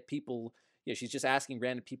sample and get people, she's just asking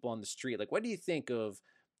random people on the street, like, what do you think of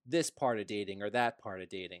this part of dating or that part of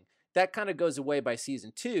dating? That kind of goes away by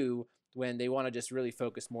season 2 when they want to just really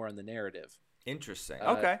focus more on the narrative. Interesting.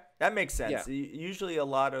 Okay. That makes sense. Yeah. Usually a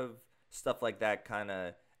lot of stuff like that kind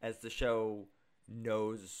of, as the show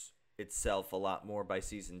knows itself a lot more by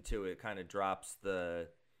season 2, it kind of drops the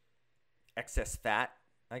excess fat,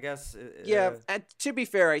 I guess. Yeah, and to be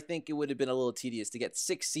fair, I think it would have been a little tedious to get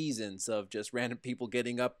 6 seasons of just random people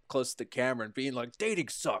getting up close to the camera and being like, dating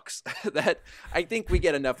sucks. That I think we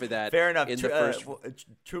get enough of that. Fair enough. In the first...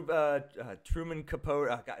 Truman Capote,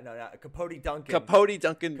 Capote Duncan. Capote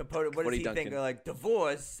Duncan. Capote, what does he think? Like,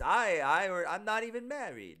 divorce? I'm not even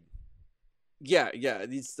married. Yeah.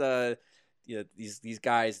 These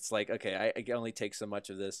guys, it's like, okay, I can only take so much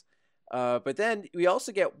of this. But then we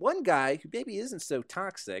also get one guy who maybe isn't so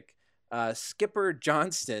toxic, Skipper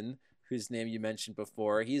Johnston, whose name you mentioned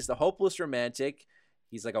before. He's the hopeless romantic.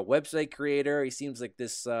 He's like a website creator. He seems like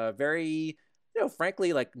this very,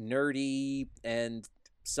 frankly, like nerdy and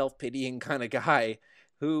self-pitying kind of guy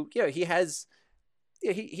who, he has,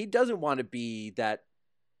 he doesn't want to be that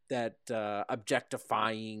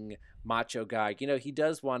objectifying macho guy. He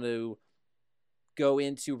does want to go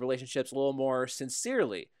into relationships a little more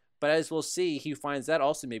sincerely. But as we'll see, he finds that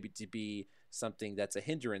also maybe to be something that's a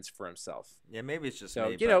hindrance for himself. Yeah, maybe it's just so,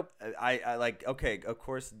 me. I like, okay, of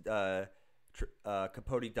course,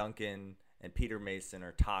 Capote Duncan and Peter Mason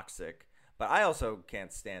are toxic. But I also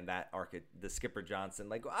can't stand that the Skipper Johnson.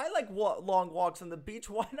 Like, I like long walks on the beach.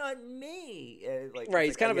 Why not me? Right,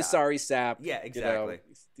 he's kind of a sorry sap. Yeah, exactly.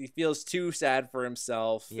 He feels too sad for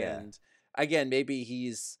himself. Yeah. And again, maybe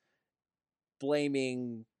he's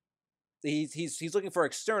blaming. He's looking for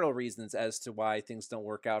external reasons as to why things don't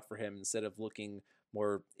work out for him instead of looking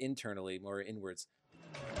more internally, more inwards.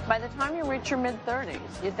 By the time you reach your mid-30s,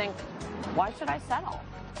 you think, why should I settle?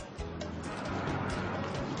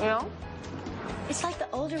 You know? It's like the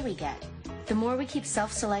older we get, the more we keep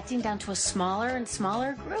self-selecting down to a smaller and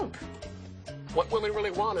smaller group. What women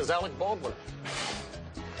really want is Alec Baldwin.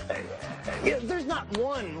 Yeah, there's not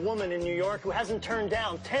one woman in New York who hasn't turned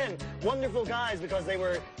down 10 wonderful guys because they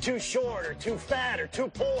were too short or too fat or too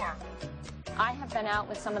poor. I have been out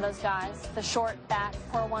with some of those guys, the short, fat,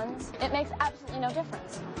 poor ones. It makes absolutely no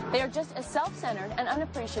difference. They are just as self-centered and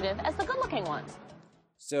unappreciative as the good-looking ones.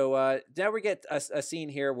 So now we get a scene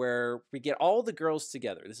here where we get all the girls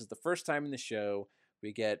together. This is the first time in the show.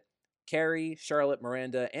 We get Carrie, Charlotte,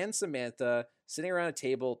 Miranda, and Samantha sitting around a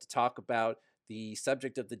table to talk about the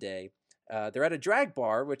subject of the day. They're at a drag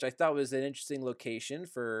bar, which I thought was an interesting location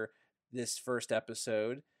for this first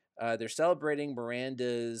episode. They're celebrating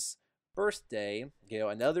Miranda's birthday,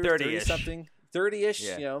 another 30-something,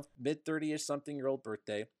 30-ish, yeah. Mid 30-ish something-year-old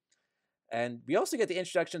birthday. And we also get the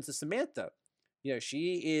introduction to Samantha.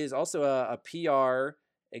 She is also a PR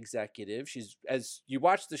executive. She's, as you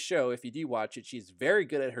watch the show, if you do watch it, she's very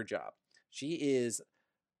good at her job. She is,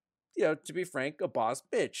 to be frank, a boss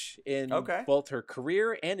bitch in both her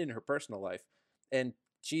career and in her personal life. And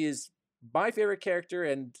she is my favorite character,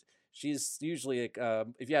 and she's usually,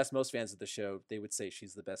 if you ask most fans of the show, they would say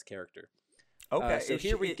she's the best character. Okay, so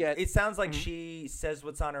here we get... It sounds like she says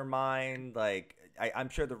what's on her mind. Like, I'm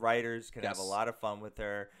sure the writers can have a lot of fun with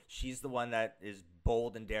her. She's the one that is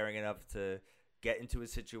bold and daring enough to get into a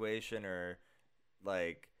situation or,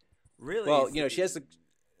 like, really... Well, she has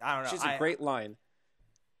I don't know. She has a great line.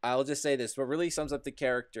 I'll just say this. What really sums up the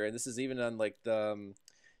character, and this is even on, like,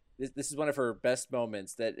 this is one of her best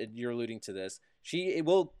moments that you're alluding to this.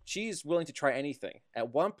 She's willing to try anything.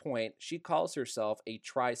 At one point, she calls herself a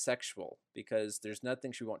trisexual because there's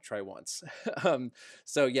nothing she won't try once.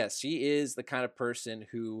 So yes, she is the kind of person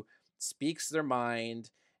who speaks their mind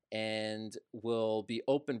and will be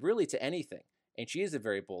open really to anything. And she is a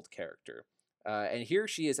very bold character. And here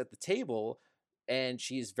she is at the table, and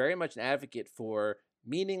she's very much an advocate for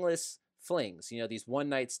meaningless flings, these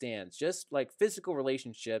one-night stands, just like physical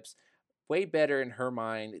relationships, way better in her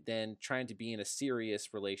mind than trying to be in a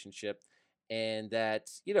serious relationship. And that,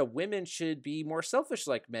 women should be more selfish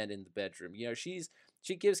like men in the bedroom.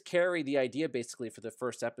 She gives Carrie the idea basically for the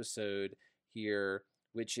first episode here,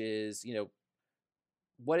 which is,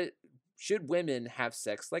 should women have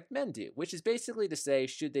sex like men do? Which is basically to say,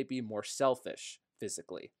 should they be more selfish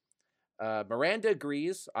physically? Miranda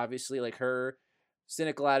agrees, obviously, like her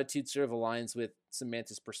cynical attitude sort of aligns with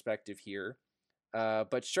Samantha's perspective here.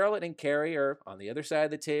 But Charlotte and Carrie are on the other side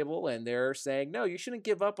of the table, and they're saying, no, you shouldn't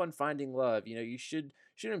give up on finding love. You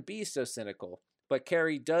shouldn't be so cynical. But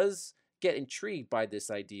Carrie does get intrigued by this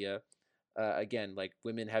idea, again, like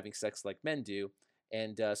women having sex like men do.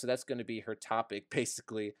 And so that's going to be her topic,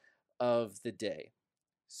 basically, of the day.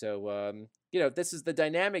 So, this is the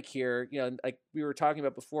dynamic here, like we were talking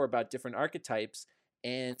about before about different archetypes,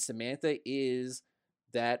 and Samantha is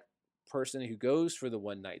that person who goes for the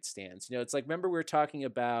one-night stands. It's like, remember we were talking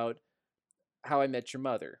about How I Met Your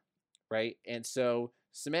Mother, right? And so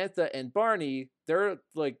Samantha and Barney, they're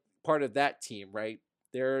like part of that team, right?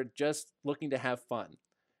 They're just looking to have fun.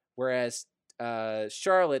 Whereas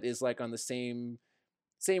Charlotte is like on the same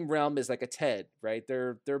realm as like a Ted, right?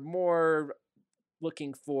 They're more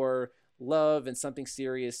looking for love and something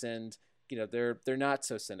serious, and they're not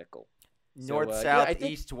so cynical. North, south,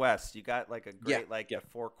 east, west. You got like a great the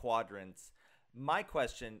 4 quadrants. My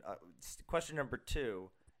question number 2,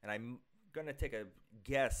 and I'm gonna take a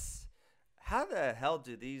guess. How the hell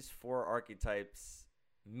do these 4 archetypes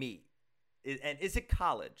meet? And is it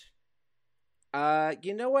college?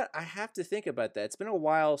 You know what? I have to think about that. It's been a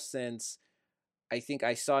while since I think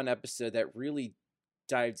I saw an episode that really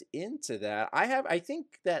dived into that. I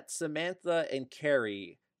think that Samantha and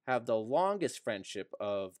Carrie have the longest friendship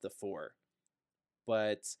of the 4.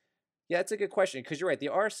 But yeah, that's a good question because you're right. They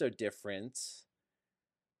are so different.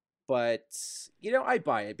 But I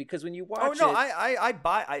buy it because when you watch it, I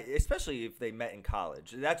buy, especially if they met in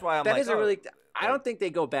college. That's why I'm that like, isn't really. I don't think they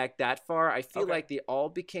go back that far. I feel like they all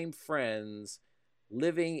became friends,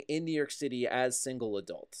 living in New York City as single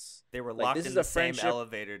adults. They were Like, locked this in is the a same friendship.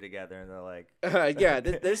 elevator together, and they're like, Yeah,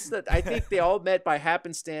 I think they all met by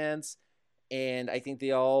happenstance, and I think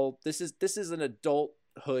they all. This is an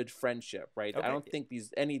adulthood friendship, right? Okay. I don't think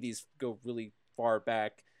any of these go really far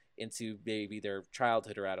back into maybe their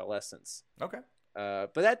childhood or adolescence. okay.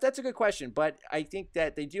 But that's a good question. But I think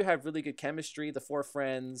that they do have really good chemistry, the four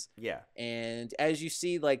friends. Yeah. And as you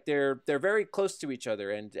see, like they're very close to each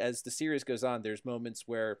other. And as the series goes on, there's moments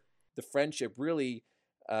where the friendship really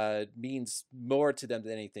means more to them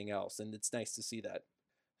than anything else, and it's nice to see that.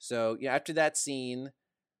 So after that scene,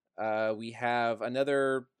 we have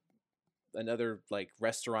another like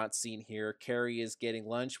restaurant scene here. Carrie is getting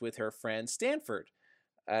lunch with her friend Stanford,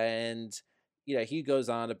 and he goes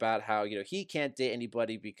on about how he can't date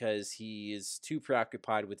anybody because he is too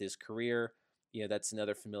preoccupied with his career. That's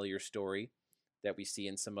another familiar story that we see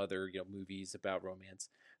in some other movies about romance.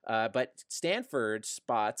 But Stanford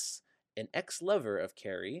spots an ex-lover of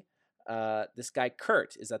Carrie. This guy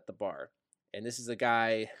Kurt is at the bar, and this is a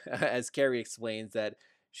guy, as Carrie explains, that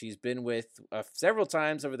she's been with several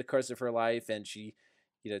times over the course of her life, and she,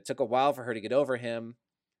 it took a while for her to get over him.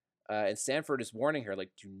 And Stanford is warning her,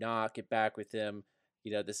 like, do not get back with him.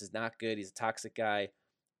 This is not good. He's a toxic guy.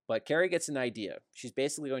 But Carrie gets an idea. She's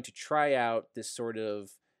basically going to try out this sort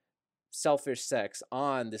of selfish sex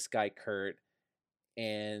on this guy Kurt.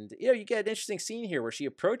 And, you get an interesting scene here where she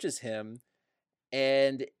approaches him,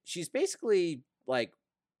 and she's basically, like,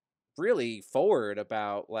 really forward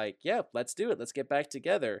about, like, yeah, let's do it. Let's get back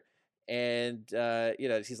together. And,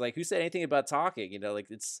 she's like, who said anything about talking? Like,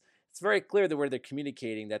 it's very clear that where they're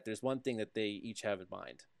communicating that there's one thing that they each have in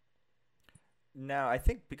mind. Now, I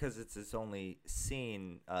think because it's his only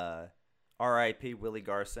scene, R.I.P. Willie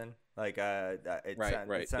Garson. Like,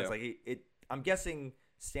 it sounds like I'm guessing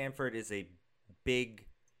Stanford is a big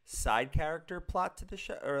side character plot to the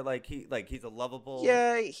show, or he's a lovable.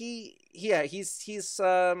 Yeah, he's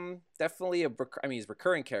definitely he's a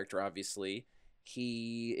recurring character. Obviously,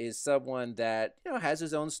 he is someone that has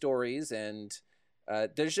his own stories, and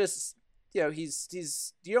there's just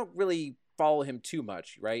he's you don't really follow him too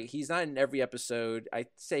much, right? He's not in every episode. I'd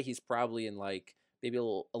say he's probably in like maybe a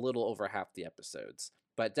little over half the episodes,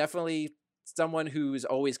 but definitely someone who's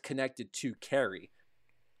always connected to Carrie.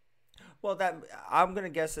 Well, I'm gonna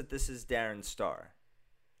guess that this is Darren Star.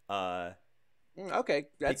 Okay,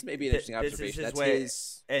 that's maybe an interesting observation. This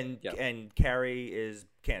is his way, and Carrie is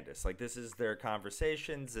Candace. Like, this is their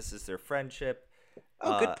conversations. This is their friendship.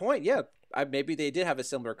 Oh, good point. Yeah, maybe they did have a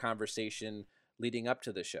similar conversation leading up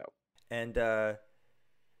to the show. And I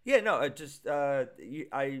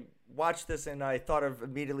watched this and I thought of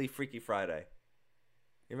immediately Freaky Friday.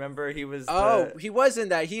 You remember he was? He was in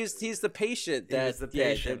that. He's the patient. He was the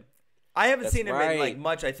patient. I haven't seen him in like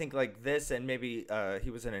much. I think like this, and maybe he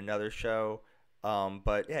was in another show.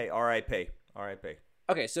 But hey, R.I.P.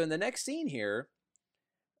 Okay, so in the next scene here,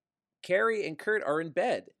 Carrie and Kurt are in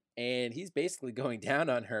bed, and he's basically going down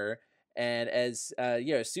on her. And as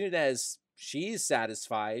as soon as she's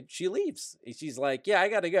satisfied, she leaves. She's like, "Yeah, I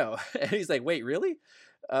gotta go." And he's like, "Wait, really?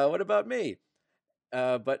 What about me?"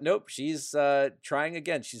 But nope, she's trying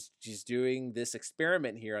again. She's doing this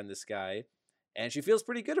experiment here on this guy, and she feels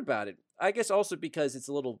pretty good about it. I guess also because it's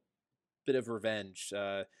a little bit of revenge.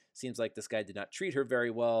 Seems like this guy did not treat her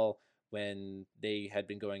very well when they had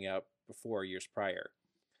been going out before years prior.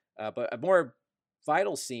 But a more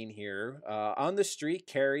vital scene here on the street,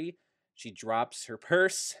 Carrie. She drops her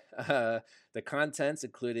purse. The contents,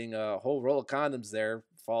 including a whole roll of condoms there,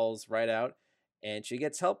 falls right out. And she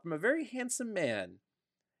gets help from a very handsome man.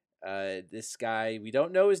 This guy, we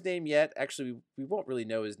don't know his name yet. Actually, we won't really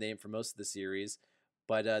know his name for most of the series.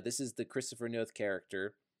 But this is the Christopher Noth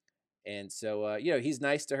character. And so, he's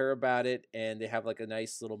nice to her about it. And they have like a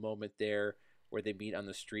nice little moment there where they meet on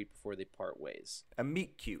the street before they part ways. A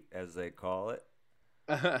meet cute, as they call it.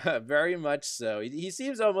 Very much so. He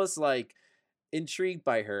seems almost like intrigued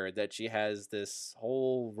by her that she has this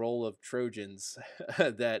whole roll of Trojans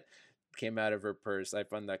that came out of her purse. I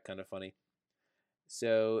found that kind of funny.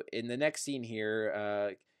 So in the next scene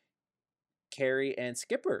here, Carrie and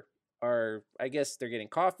Skipper are, I guess they're getting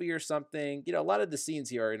coffee or something. A lot of the scenes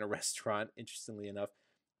here are in a restaurant, interestingly enough,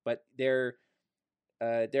 but they're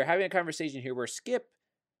having a conversation here where Skip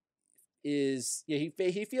is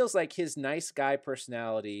he feels like his nice guy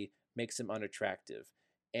personality makes him unattractive.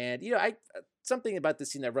 And I something about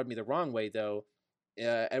this scene that rubbed me the wrong way though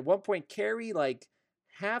At one point, Carrie like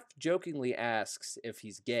half jokingly asks if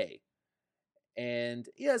he's gay, and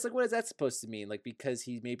yeah, it's like, what is that supposed to mean? Like, because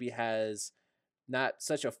he maybe has not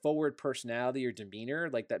such a forward personality or demeanor,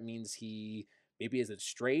 like that means he maybe isn't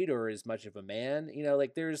straight or as much of a man.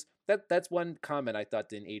 Like there's that's one comment I thought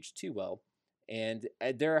didn't age too well, and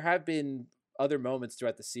there have been other moments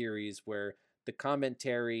throughout the series where the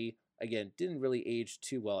commentary again didn't really age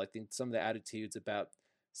too well. I think some of the attitudes about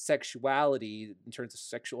sexuality in terms of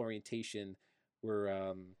sexual orientation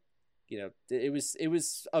were it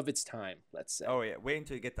was of its time, let's say. Oh yeah, wait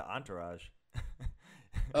until you get to Entourage.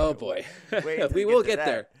 Oh boy. We will get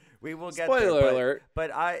there. We will get there. Spoiler alert.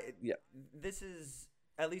 But this is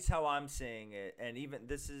at least how I'm seeing it, and even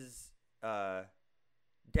this is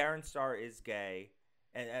Darren Star is gay,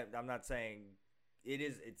 and I'm not saying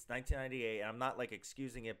it's 1998, and I'm not like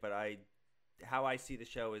excusing it, but how I see the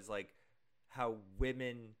show is like how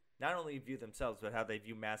women not only view themselves, but how they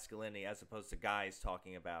view masculinity as opposed to guys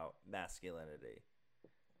talking about masculinity.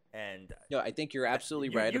 And no, I think you're absolutely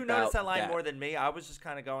right. You noticed that line more than me. I was just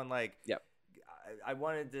kind of going like, yep. I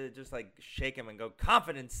wanted to just like shake him and go,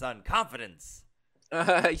 confidence, son, confidence.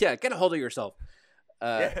 Yeah, get a hold of yourself.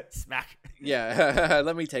 Smack. Yeah,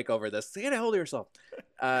 let me take over this. Get a hold of yourself.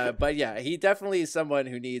 But yeah, he definitely is someone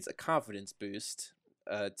who needs a confidence boost,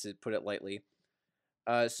 to put it lightly.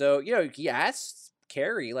 So he asks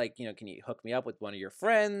Carrie, like, can you hook me up with one of your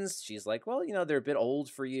friends? She's like, well, they're a bit old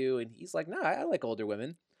for you, and he's like, no, I like older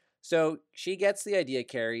women. So she gets the idea,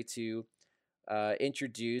 Carrie, to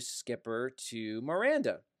introduce Skipper to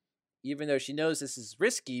Miranda, even though she knows this is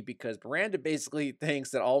risky because Miranda basically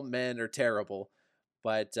thinks that all men are terrible.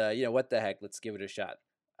 But, what the heck? Let's give it a shot.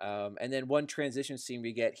 And then one transition scene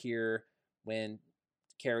we get here when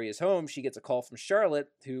Carrie is home, she gets a call from Charlotte,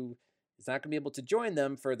 who is not going to be able to join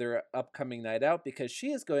them for their upcoming night out because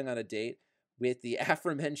she is going on a date with the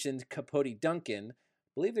aforementioned Capote Duncan.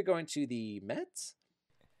 I believe they're going to the Met.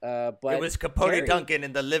 But it was Capote Duncan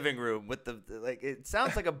in the living room with the like. It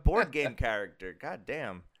sounds like a board game character. God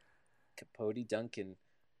damn, Capote Duncan.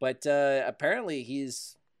 But apparently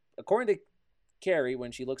he's, according to Carrie,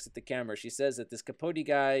 when she looks at the camera, she says that this Capote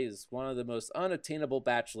guy is one of the most unattainable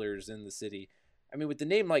bachelors in the city. I mean, with the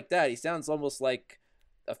name like that, he sounds almost like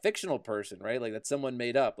a fictional person, right? Like that someone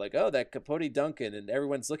made up. Like, oh, that Capote Duncan, and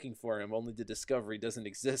everyone's looking for him, only to discover he doesn't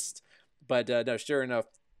exist. But no, sure enough,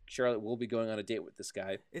 Charlotte will be going on a date with this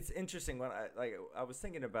guy. It's interesting when I was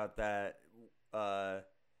thinking about that,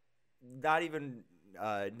 not even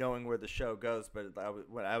knowing where the show goes, but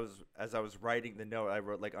as I was writing the note, I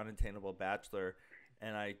wrote like unattainable bachelor,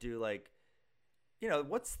 and I do like,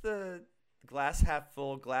 what's the glass half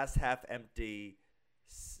full, glass half empty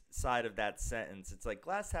side of that sentence? It's like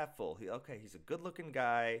glass half full. He's a good looking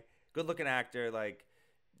guy, good looking actor, like,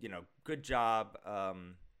 good job.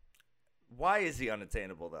 Why is he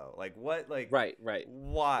unattainable though? Like what? Like right.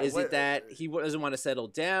 Why is it that he doesn't want to settle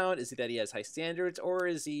down? Is it that he has high standards, or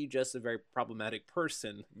is he just a very problematic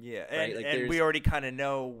person? Yeah, right? and we already kind of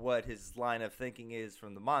know what his line of thinking is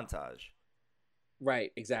from the montage.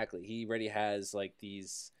 Right, exactly. He already has like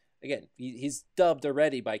these. Again, he's dubbed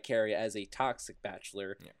already by Carrie as a toxic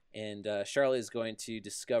bachelor, and Charlotte is going to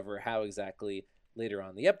discover how exactly later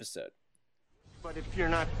on in the episode. But if you're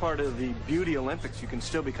not part of the Beauty Olympics, you can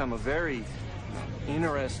still become a very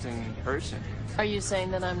interesting person. Are you saying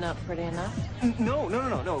that I'm not pretty enough? No,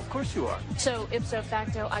 of course you are. So, ipso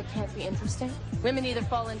facto, I can't be interesting? Women either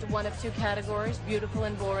fall into one of two categories, beautiful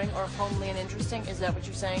and boring, or homely and interesting. Is that what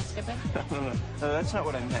you're saying, Skipper? No, that's not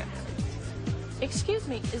what I meant. Excuse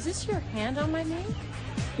me, is this your hand on my knee?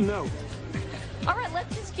 No. All right,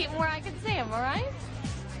 let's just keep them where I can see them, all right?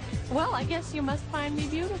 Well, I guess you must find me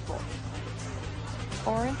beautiful.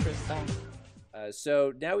 Or interesting.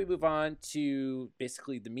 So now we move on to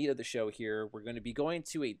basically the meat of the show here. We're going to be going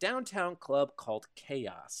to a downtown club called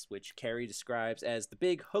Chaos, which Carrie describes as the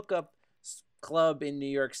big hookup club in New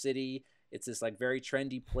York City. It's this like very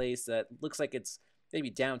trendy place that looks like it's maybe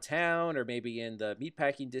downtown or maybe in the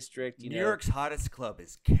meatpacking district. New York's hottest club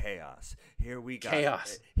is Chaos. Here we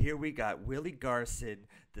got Willie Garson,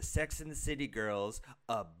 the Sex and the City girls,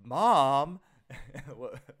 a mom.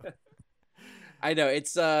 I know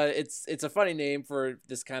it's a funny name for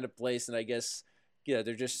this kind of place, and I guess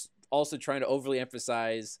they're just also trying to overly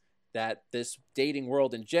emphasize that this dating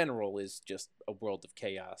world in general is just a world of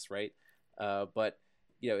chaos, right? But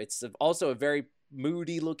it's also a very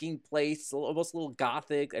moody looking place, almost a little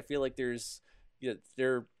gothic. I feel like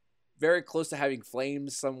they're very close to having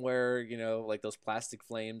flames somewhere, like those plastic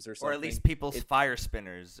flames or something, or at least people's fire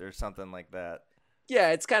spinners or something like that.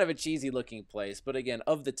 Yeah, it's kind of a cheesy looking place, but again,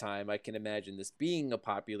 of the time, I can imagine this being a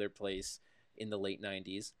popular place. in the late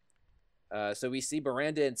 90s. So we see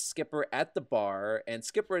Miranda and Skipper at the bar, and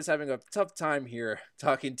Skipper is having a tough time here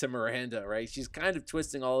talking to Miranda, right? She's kind of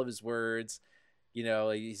twisting all of his words. You know,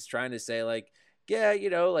 he's trying to say, like, yeah, you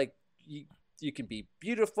know, like, you can be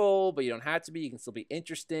beautiful, but you don't have to be. You can still be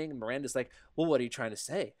interesting. And Miranda's like, well, what are you trying to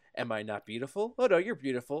say? Am I not beautiful? Oh, no, you're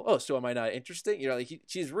beautiful. Oh, so am I not interesting? You know, like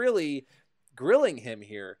she's really grilling him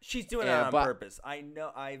here. She's doing it on purpose. I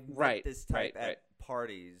know I've met this type at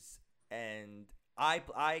parties, and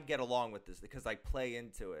I get along with this because I play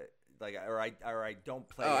into it, like, or I don't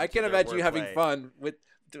play. Oh, I can imagine you having fun with.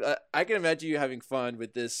 I can imagine you having fun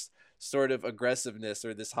with this sort of aggressiveness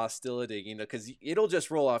or this hostility, you know, because it'll just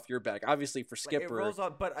roll off your back. Obviously, for Skipper, it rolls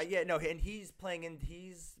off, but and he's playing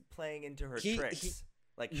into her tricks.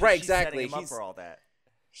 Like right, she's exactly. Setting him up for all that.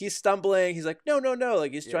 He's stumbling. He's like, no.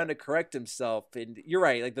 Like he's trying to correct himself. And you're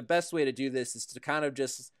right. Like the best way to do this is to kind of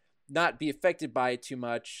just not be affected by it too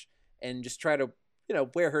much and just try to, you know,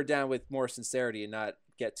 wear her down with more sincerity and not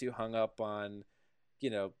get too hung up on, you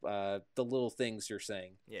know, the little things you're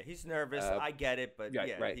saying. Yeah, he's nervous. I get it, but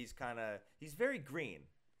right. he's very green.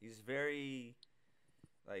 He's very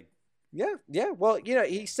like. Yeah. Well, you know,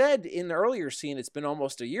 he said in the earlier scene it's been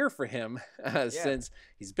almost a year for him since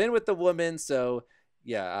he's been with the woman. So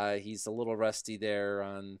yeah, he's a little rusty there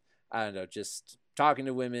on, I don't know, just talking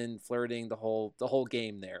to women, flirting, the whole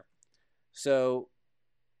game there. So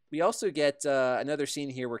we also get another scene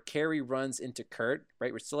here where Carrie runs into Kurt.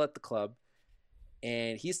 Right, we're still at the club.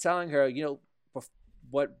 And he's telling her, you know,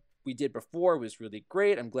 what we did before was really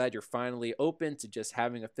great. I'm glad you're finally open to just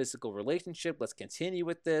having a physical relationship. Let's continue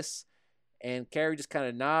with this. And Carrie just kind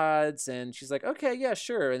of nods, and she's like, okay, yeah,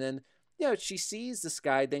 sure. And then, you know, she sees this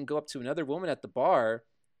guy then go up to another woman at the bar,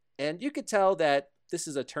 and you could tell that this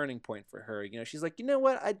is a turning point for her. You know, she's like, you know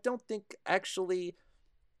what? I don't think actually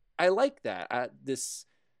I like that. This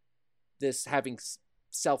having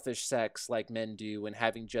selfish sex like men do and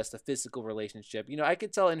having just a physical relationship. You know, I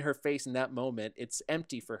could tell in her face in that moment, it's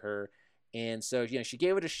empty for her. And so, you know, she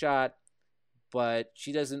gave it a shot, but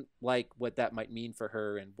she doesn't like what that might mean for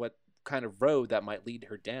her and what kind of road that might lead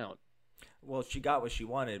her down. Well, she got what she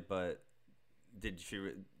wanted, but did she,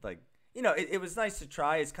 like, you know, it was nice to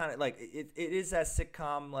try. It's kind of like, it is that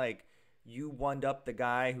sitcom, like, you wound up the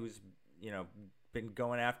guy who's, you know, been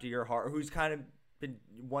going after your heart, who's kind of been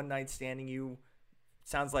one night standing you.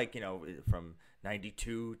 Sounds like, you know, from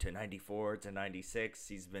 92 to 94 to 96,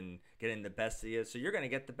 he's been getting the best of you. So you're going to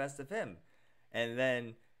get the best of him. And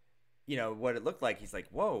then, you know, what it looked like, he's like,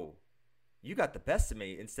 whoa, you got the best of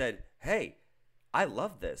me. Instead, hey, I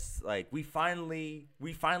love this. Like, we finally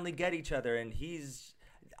get each other. And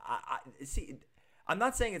I see, I'm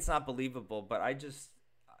not saying it's not believable, but I just,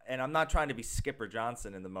 and I'm not trying to be Skipper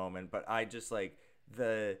Johnson in the moment, but I just like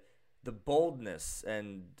the boldness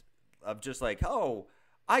and of just like, oh,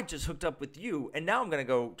 I just hooked up with you, and now I'm gonna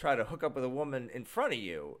go try to hook up with a woman in front of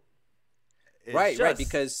you. Right,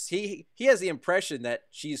 because he has the impression that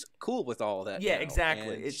she's cool with all of that. Yeah, now.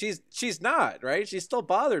 exactly. She's not, right? She's still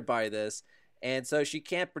bothered by this, and so she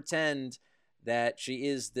can't pretend that she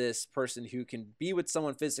is this person who can be with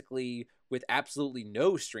someone physically with absolutely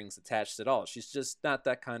no strings attached at all. She's just not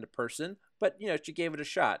that kind of person. But you know, she gave it a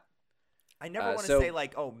shot. I never want to say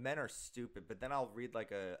like, oh, men are stupid, but then I'll read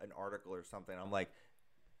like an article or something. I'm like,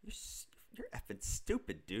 you're effing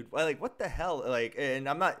stupid, dude. Like, what the hell? Like, and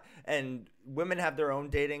I'm not. And women have their own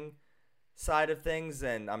dating side of things,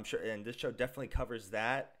 and I'm sure, and this show definitely covers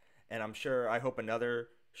that. And I'm sure, I hope another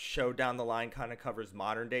show down the line kind of covers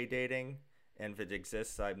modern day dating. And if it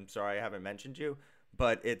exists, I'm sorry I haven't mentioned you,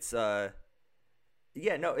 but it's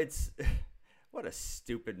it's what a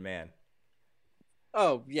stupid man.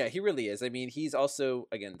 Oh, yeah, he really is. I mean, he's also,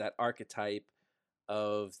 again, that archetype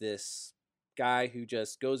of this guy who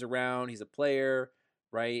just goes around. He's a player,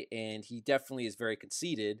 right? And he definitely is very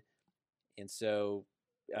conceited. And so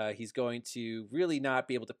he's going to really not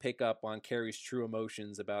be able to pick up on Carrie's true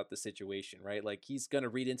emotions about the situation, right? Like, he's going to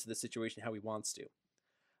read into the situation how he wants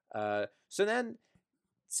to. So then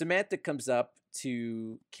Samantha comes up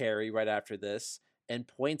to Carrie right after this and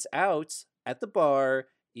points out at the bar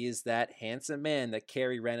is that handsome man that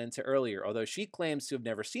Carrie ran into earlier, although she claims to have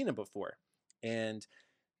never seen him before. And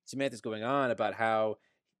Samantha's going on about how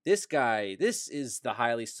this guy, this is the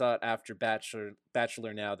highly sought after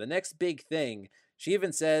bachelor now, the next big thing. She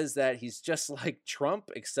even says that he's just like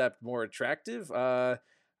Trump, except more attractive. Not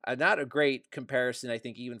a great comparison, I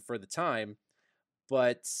think, even for the time.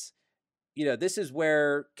 But, you know, this is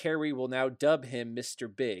where Carrie will now dub him Mr.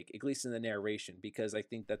 Big, at least in the narration, because I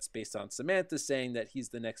think that's based on Samantha saying that he's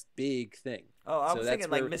the next big thing. Oh, I was thinking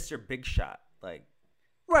like Mr. Big Shot. Like,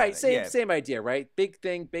 Right, same idea, right? Big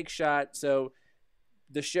thing, big shot. So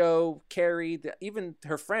the show, Carrie, even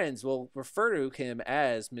her friends will refer to him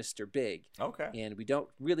as Mr. Big. Okay. And we don't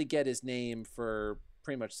really get his name for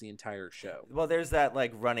pretty much the entire show. Well, there's that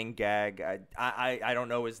like running gag. I don't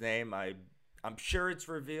know his name. I'm sure it's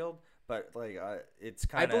revealed, but like it's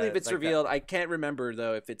kind of. I believe it's like revealed. I can't remember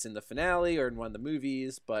though if it's in the finale or in one of the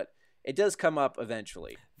movies, but it does come up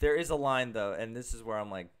eventually. There is a line though, and this is where I'm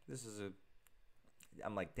like,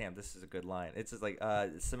 damn, this is a good line. It's just like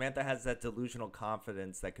Samantha has that delusional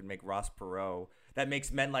confidence that could make Ross Perot, that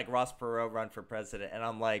makes men like Ross Perot run for president, and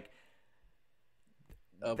I'm like,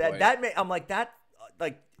 I'm like that.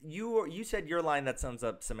 Like you said your line that sums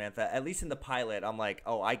up Samantha, at least in the pilot. I'm like,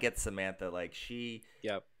 oh, I get Samantha. Like she,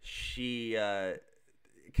 because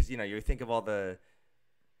you think of all the.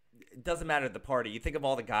 It doesn't matter the party. You think of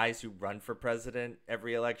all the guys who run for president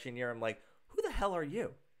every election year. I'm like, who the hell are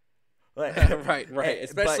you? Right.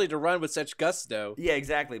 Especially to run with such gusto. Yeah,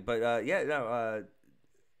 exactly. But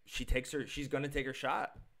she's going to take her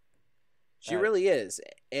shot. She really is.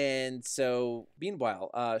 And so,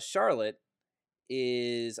 meanwhile, Charlotte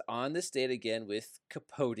is on this date again with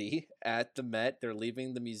Capote at the Met. They're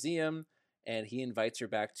leaving the museum, and he invites her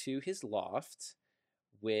back to his loft,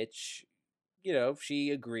 which, she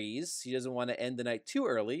agrees. He doesn't want to end the night too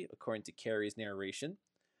early, according to Carrie's narration.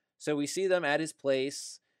 So we see them at his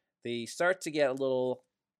place. They start to get a little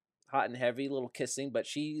hot and heavy, a little kissing, but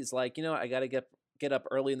she's like, I got to get up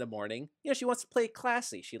early in the morning. She wants to play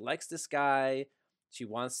classy. She likes this guy. She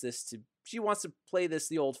wants to play this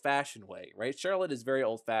the old-fashioned way, right? Charlotte is very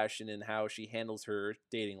old-fashioned in how she handles her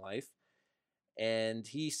dating life, and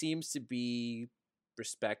he seems to be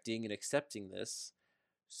respecting and accepting this.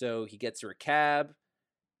 So he gets her a cab,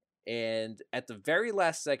 and at the very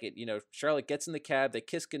last second, Charlotte gets in the cab, they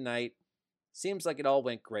kiss goodnight. Seems like it all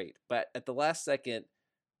went great, but at the last second,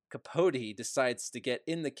 Capote decides to get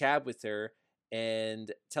in the cab with her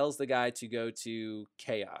and tells the guy to go to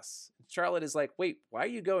Chaos. Charlotte is like, wait, why are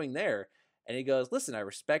you going there? And he goes, listen, I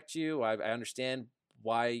respect you. I understand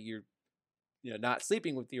why you're not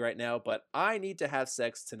sleeping with you right now, but I need to have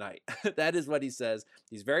sex tonight. That is what he says.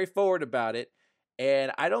 He's very forward about it.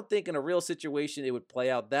 And I don't think in a real situation it would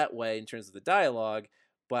play out that way in terms of the dialogue.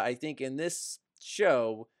 But I think in this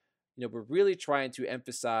show, we're really trying to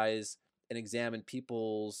emphasize and examine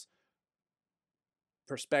people's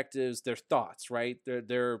perspectives, their thoughts, right?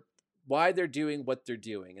 They're why they're doing what they're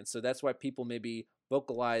doing. And so that's why people maybe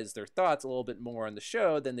vocalize their thoughts a little bit more on the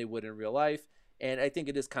show than they would in real life. And I think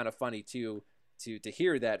it is kind of funny too to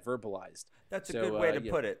hear that verbalized. That's a good way to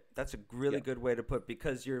put it. That's a really good way to put it,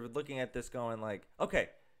 because you're looking at this going like, okay,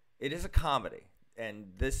 it is a comedy and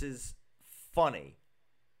this is funny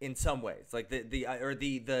in some ways. Like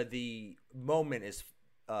the moment is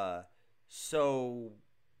so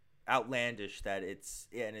outlandish that it's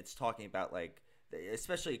talking about, like,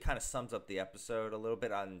 especially it kind of sums up the episode a little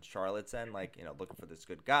bit on Charlotte's end, like, looking for this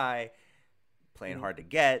good guy, playing hard to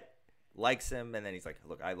get, likes him, and then he's like,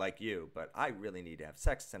 look, I like you, but I really need to have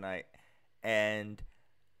sex tonight. And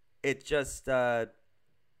it just I'm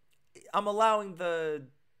allowing the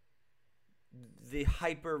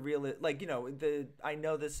hyper real, like, I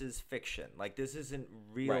know this is fiction, like this isn't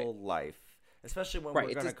real life, especially when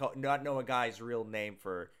we're gonna not know a guy's real name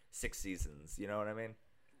for 6 seasons. You know what I mean?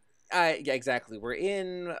 Yeah, exactly. We're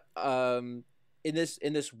in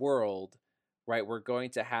this world, right? We're going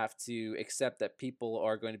to have to accept that people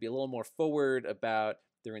are going to be a little more forward about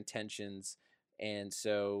their intentions, and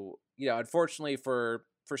so unfortunately for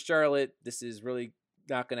Charlotte, this is really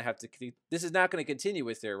not going to have to. This is not going to continue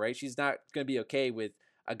with her, right? She's not going to be okay with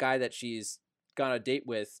a guy that she's gone on a date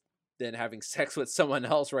with, then having sex with someone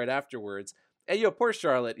else right afterwards. And poor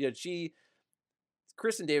Charlotte.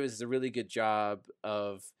 Kristen Davis does a really good job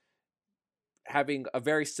of having a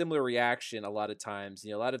very similar reaction a lot of times.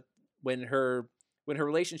 A lot of when her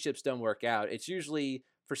relationships don't work out, it's usually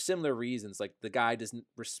for similar reasons. Like the guy doesn't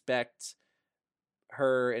respect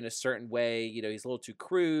her in a certain way. He's a little too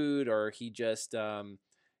crude, or he just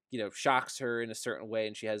shocks her in a certain way,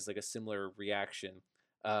 and she has like a similar reaction.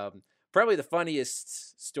 Probably the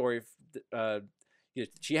funniest story,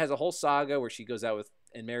 she has a whole saga where she goes out with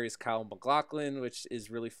and marries Kyle MacLachlan, which is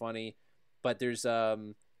really funny. But there's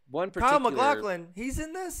one particular... Kyle MacLachlan, he's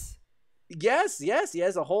in this? Yes, he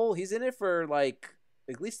has a whole... He's in it for like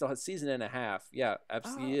at least a season and a half. Yeah,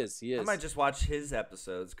 absolutely, he is. I might just watch his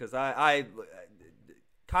episodes, because I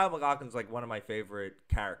Kyle MacLachlan's like one of my favorite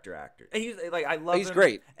character actors. And he's like, I love him. He's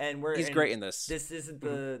great. And he's great in this. This isn't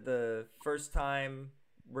the first time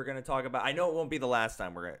we're gonna talk about. I know it won't be the last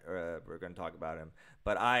time we're gonna talk about him,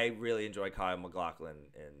 but I really enjoy Kyle MacLachlan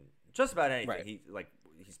in just about anything. Right.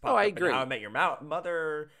 he's popped I up agree. in How I Met Your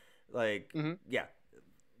Mother. Like, yeah.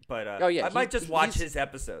 But I might just watch his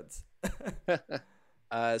episodes.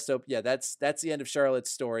 So yeah, that's the end of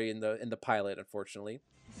Charlotte's story in the pilot, unfortunately.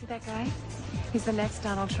 See that guy? He's the next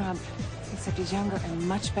Donald Trump, except he's younger and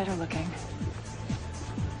much better looking.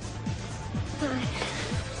 Hi.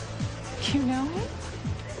 You know him?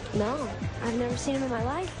 No, I've never seen him in my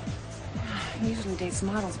life. He usually dates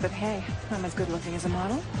models, but hey, I'm as good looking as a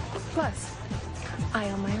model. Plus, I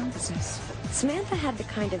own my own business. Samantha had the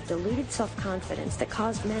kind of deluded self-confidence that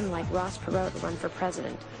caused men like Ross Perot to run for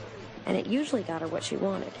president. And it usually got her what she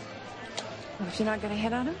wanted. Well, if you're not gonna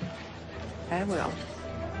hit on him, I will.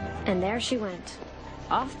 And there she went,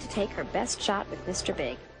 off to take her best shot with Mr.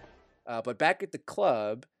 Big. But back at the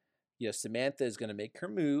club, Samantha is going to make her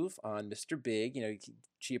move on Mr. Big.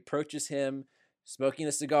 She approaches him, smoking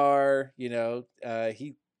a cigar.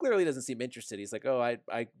 He clearly doesn't seem interested. He's like, "Oh,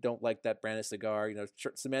 I don't like that brand of cigar."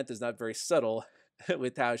 Samantha's not very subtle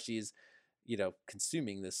with how she's,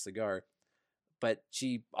 consuming this cigar. But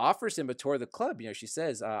she offers him a tour of the club. She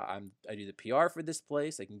says, I do the PR for this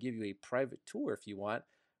place. I can give you a private tour if you want.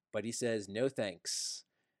 But he says, no thanks.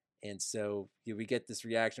 And so we get this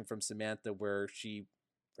reaction from Samantha where she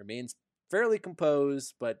remains fairly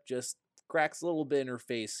composed, but just cracks a little bit in her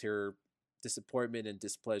face, her disappointment and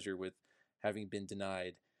displeasure with having been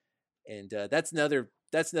denied. And that's another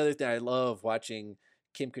thing I love watching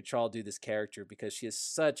Kim Cattrall do this character, because she has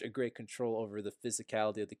such a great control over the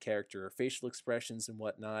physicality of the character, her facial expressions and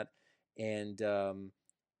whatnot. And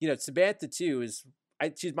Samantha too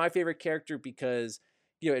she's my favorite character because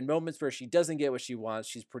in moments where she doesn't get what she wants,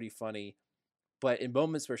 she's pretty funny. But in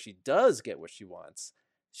moments where she does get what she wants,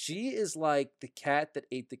 she is like the cat that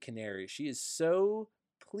ate the canary. She is so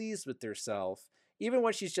pleased with herself, even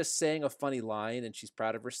when she's just saying a funny line and she's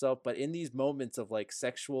proud of herself. But in these moments of like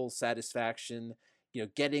sexual satisfaction,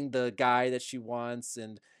 getting the guy that she wants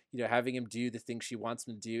and, having him do the things she wants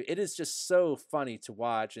him to do, it is just so funny to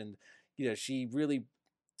watch. And,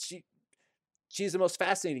 she's the most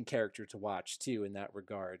fascinating character to watch too in that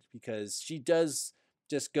regard, because she does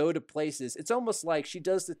just go to places. It's almost like she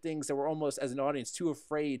does the things that we're almost as an audience too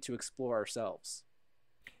afraid to explore ourselves.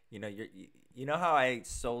 You know how I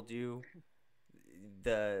sold you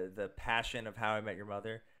the passion of How I Met Your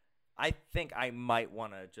Mother? I think I might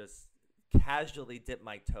want to just casually dip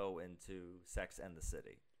my toe into Sex and the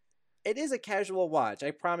City. It is a casual watch,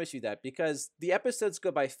 I promise you that, because the episodes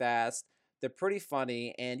go by fast. They're pretty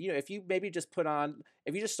funny, and if you maybe just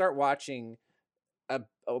start watching a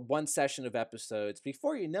one session of episodes,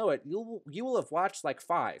 before you know it, you will have watched like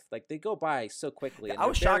 5. Like, they go by so quickly. I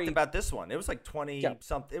was shocked about this one. It was like 20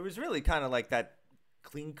 something. It was really kind of like that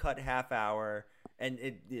clean cut half hour, and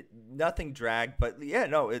it nothing dragged. But yeah,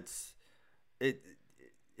 no, it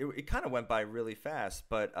kind of went by really fast.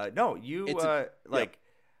 But no,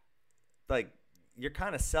 you're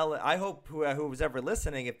kind of selling. I hope who's ever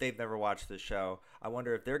listening, if they've never watched the show, I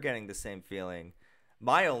wonder if they're getting the same feeling.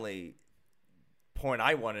 My only point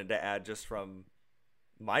I wanted to add, just from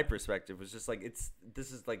my perspective, was just like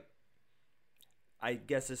I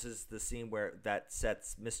guess this is the scene where that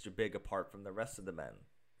sets Mr. Big apart from the rest of the men.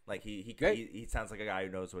 Like he sounds like a guy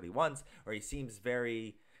who knows what he wants, or he seems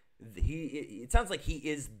very. It sounds like he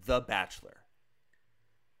is the Bachelor.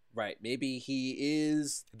 Right. Maybe he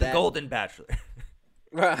is the Golden Bachelor.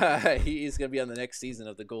 Right. He's going to be on the next season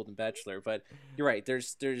of the Golden Bachelor. But you're right.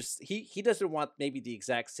 He doesn't want maybe the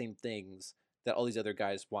exact same things that all these other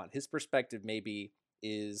guys want. His perspective maybe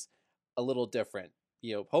is a little different.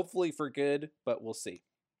 Hopefully for good, but we'll see.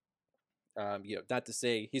 Not to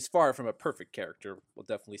say he's far from a perfect character. We'll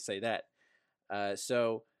definitely say that.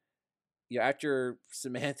 So after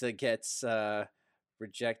Samantha gets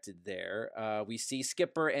rejected there, we see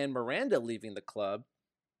Skipper and Miranda leaving the club,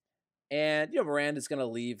 and Miranda's gonna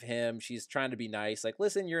leave him. She's trying to be nice, like,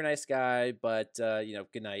 listen, you're a nice guy, but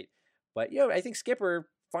good night. But I think Skipper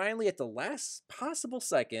finally, at the last possible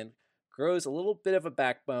second, grows a little bit of a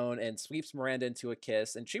backbone and sweeps Miranda into a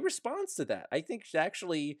kiss, and she responds to that. I think she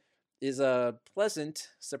actually is a pleasant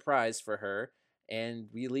surprise for her, and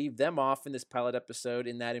we leave them off in this pilot episode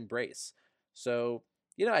in that embrace. So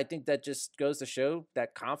I think that just goes to show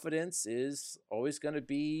that confidence is always going to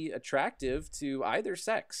be attractive to either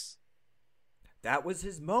sex. That was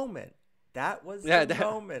his moment. That was the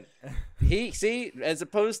moment. As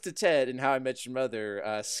opposed to Ted and How I Met Your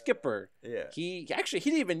Mother, Skipper, he didn't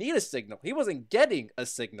even need a signal. He wasn't getting a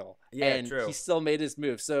signal. Yeah, and true. He still made his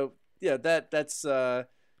move. So, that's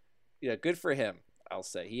good for him, I'll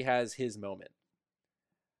say. He has his moment.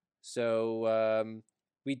 So,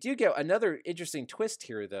 we do get another interesting twist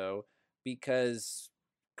here, though, because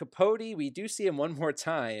Capote, we do see him one more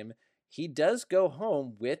time. He does go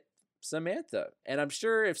home with Samantha, and I'm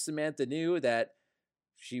sure if Samantha knew that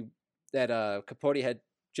Capote had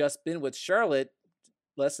just been with Charlotte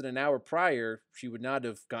less than an hour prior, she would not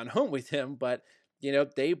have gone home with him. But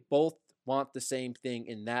they both want the same thing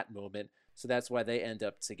in that moment, so that's why they end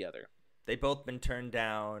up together. They both been turned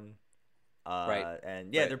down, right?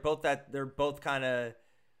 And yeah, right. they're both kind of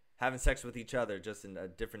having sex with each other, just in a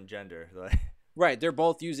different gender. Right, they're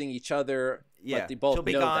both using each other. Yeah, but they both she'll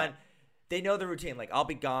be know gone. That. They know the routine. Like, I'll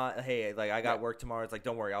be gone. Hey, like, I got work tomorrow. It's like,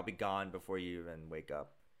 don't worry, I'll be gone before you even wake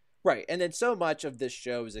up. Right, and then so much of this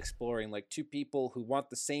show is exploring like two people who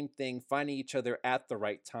want the same thing, finding each other at the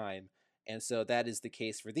right time, and so that is the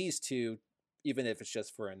case for these two, even if it's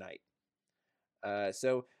just for a night.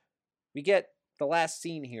 So we get the last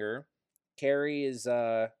scene here. Carrie is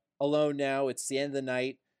alone now. It's the end of the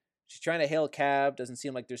night. She's trying to hail a cab. Doesn't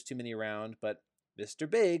seem like there's too many around, but Mr.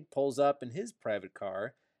 Big pulls up in his private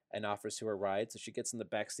car and offers her a ride, so she gets in the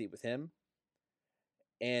back seat with him.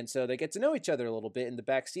 And so they get to know each other a little bit in the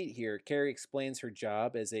back seat here. Carrie explains her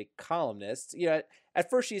job as a columnist. At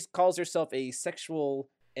first she calls herself a sexual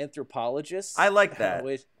anthropologist. I like that.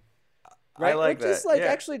 Right? I like which is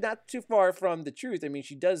actually not too far from the truth. I mean,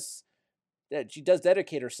 she does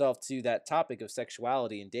dedicate herself to that topic of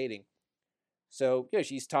sexuality and dating. So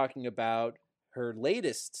she's talking about her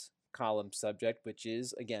latest column subject, which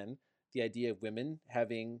is, again, the idea of women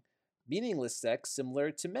having meaningless sex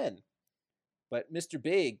similar to men. But Mr.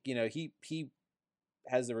 Big, he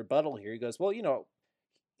has a rebuttal here. He goes, well,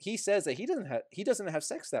 he says that he doesn't have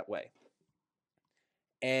sex that way.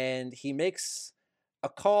 And he makes a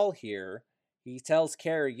call here. He tells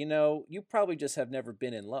Carrie, you probably just have never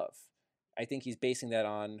been in love. I think he's basing that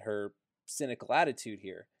on her cynical attitude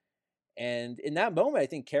here. And in that moment, I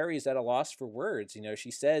think Carrie is at a loss for words.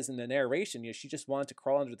 She says in the narration, she just wanted to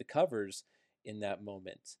crawl under the covers in that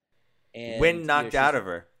moment. And wind knocked out of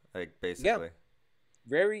her, like, basically. Yeah,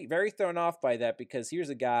 very, very thrown off by that, because here's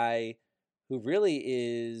a guy who really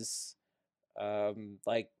is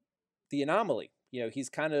like the anomaly. He's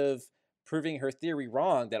kind of proving her theory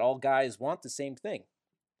wrong that all guys want the same thing.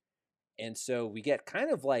 And so we get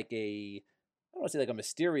kind of like I don't want to say like a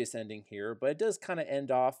mysterious ending here, but it does kind of end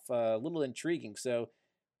off a little intriguing. So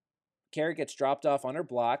Carrie gets dropped off on her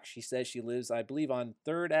block. She says she lives, I believe, on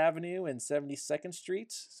 3rd Avenue and 72nd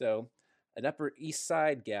Street. So an Upper East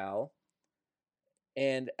Side gal.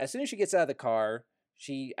 And as soon as she gets out of the car,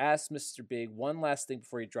 she asks Mr. Big one last thing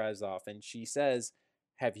before he drives off. And she says,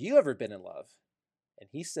 have you ever been in love? And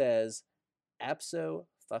he says,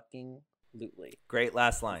 abso-fucking-lutely. Great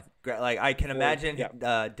last line. Great, like, I can imagine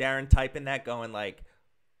Darren typing that, going like,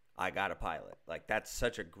 I got a pilot. Like, that's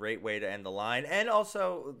such a great way to end the line. And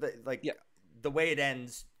also, the way it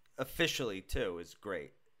ends officially, too, is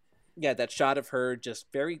great. Yeah, that shot of her just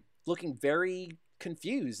looking very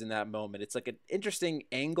confused in that moment. It's like an interesting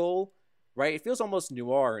angle, right? It feels almost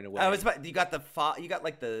noir in a way. You got you got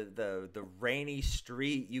like the rainy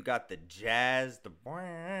street. You got the jazz,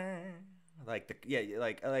 right.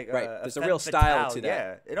 There's a real style to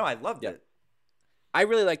that. Yeah, I loved it. I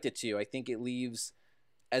really liked it too. I think it leaves,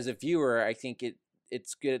 as a viewer, I think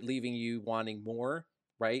it's good at leaving you wanting more,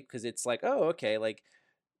 right? Because it's like, oh, okay, like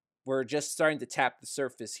we're just starting to tap the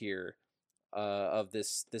surface here of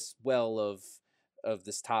this well of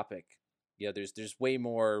this topic. There's way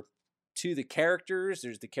more to the characters.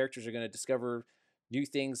 The characters are going to discover new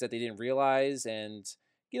things that they didn't realize, and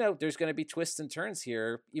there's going to be twists and turns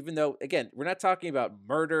here. Even though, again, we're not talking about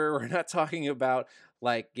murder, we're not talking about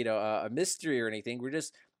like a mystery or anything. We're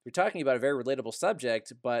talking about a very relatable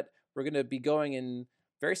subject, but we're going to be going in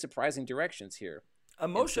very surprising directions here.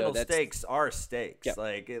 Emotional stakes are stakes. Yeah.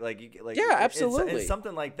 Yeah, absolutely. It's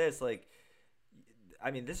something like this. Like, I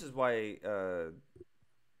mean, this is why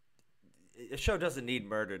a show doesn't need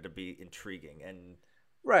murder to be intriguing. And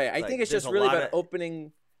right, I think it's just really about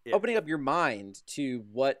opening up your mind to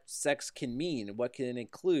what sex can mean and what can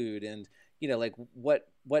include, and like what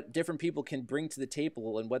different people can bring to the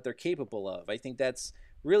table and what they're capable of. I think that's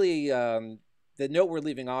really the note we're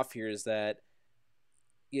leaving off here, is that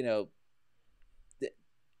you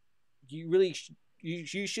really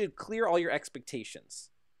you should clear all your expectations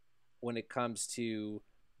when it comes to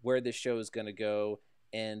where this show is going to go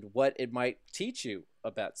and what it might teach you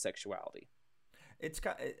about sexuality. It's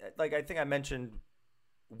like, I think I mentioned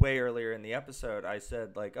way earlier in the episode, I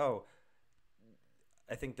said like, oh,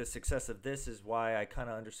 I think the success of this is why I kind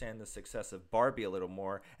of understand the success of Barbie a little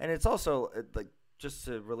more. And it's also like, just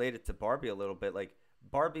to relate it to Barbie a little bit, like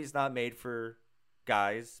Barbie's not made for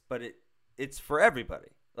guys, but it's for everybody.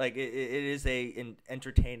 Like it is an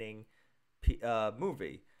entertaining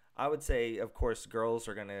movie. I would say, of course, women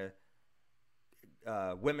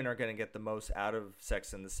are gonna get the most out of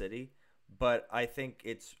Sex and the City, but I think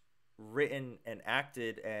it's written and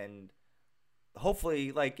acted, and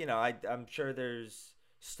hopefully, like, you know, I'm sure there's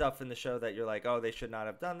stuff in the show that you're like, oh, they should not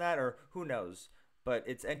have done that, or who knows. But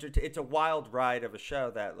it's a wild ride of a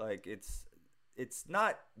show that, like, it's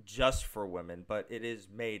not just for women, but it is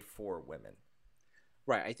made for women.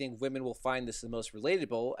 Right. I think women will find this the most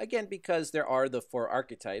relatable, again, because there are the 4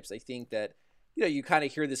 archetypes. I think that, you know, you kind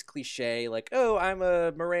of hear this cliche like, oh, I'm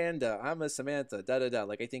a Miranda, I'm a Samantha, da da da.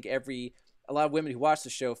 Like, I think a lot of women who watch the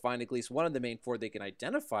show find at least one of the main 4 they can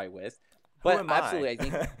identify with. But Who am absolutely, I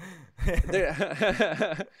think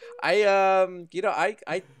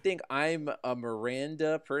I think I'm a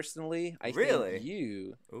Miranda personally. I Really? think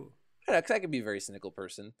you, Ooh. because I can be a very cynical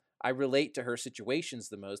person. I relate to her situations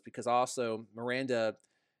the most because also Miranda,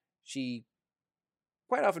 she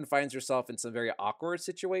quite often finds herself in some very awkward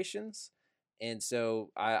situations. And so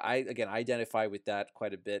I again, I identify with that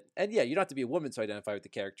quite a bit. And yeah, you don't have to be a woman to identify with the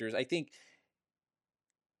characters. I think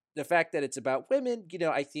the fact that it's about women, you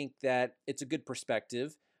know, I think that it's a good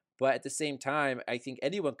perspective. But at the same time, I think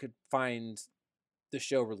anyone could find the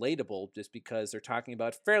show relatable just because they're talking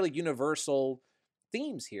about fairly universal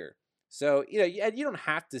themes here. So, you know, you don't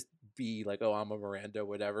have to be like, oh, I'm a Miranda,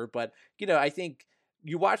 whatever. But, you know, I think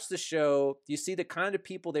you watch the show, you see the kind of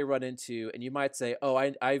people they run into, and you might say, oh,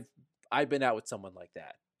 I've been out with someone like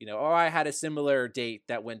that, you know, or I had a similar date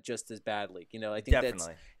that went just as badly. You know, I think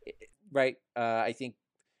Definitely. that's right. I think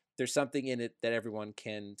there's something in it that everyone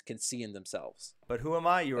can see in themselves. But who am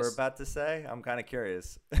I? You were about to say? I'm kind of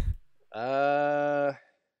curious.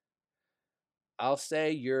 I'll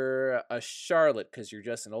say you're a Charlotte because you're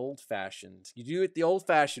just an old-fashioned. You do it the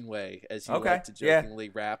old-fashioned way, as you like to jokingly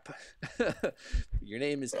rap. Your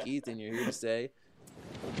name is Keith, and you're here to say,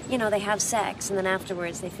 You know, they have sex, and then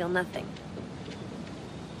afterwards they feel nothing.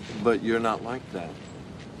 But you're not like that.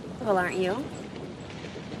 Well, aren't you?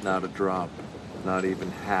 Not a drop. Not even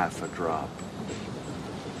half a drop.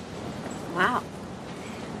 Wow.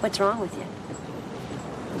 What's wrong with you?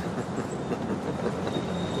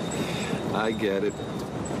 I get it.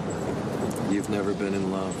 You've never been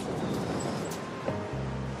in love.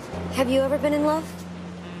 Have you ever been in love?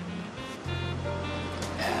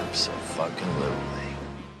 Abso-fucking-lutely.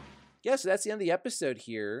 yeah, so that's the end of the episode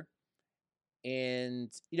here.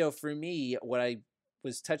 And, you know, for me, what I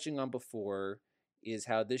was touching on before is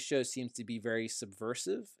how this show seems to be very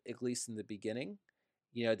subversive, at least in the beginning.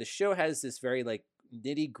 You know, the show has this very, like,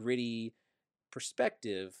 nitty-gritty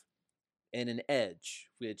perspective and an edge,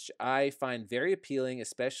 which I find very appealing,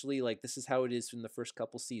 especially, like, this is how it is from the first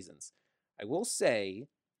couple seasons. I will say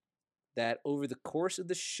that over the course of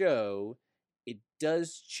the show, it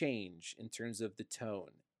does change in terms of the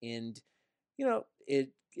tone. And, you know,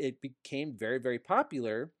 it became very, very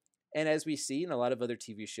popular. And as we see in a lot of other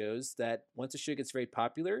TV shows, that once a show gets very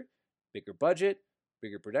popular, bigger budget,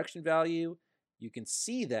 bigger production value, you can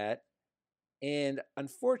see that. And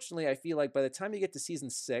unfortunately, I feel like by the time you get to season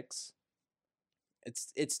 6,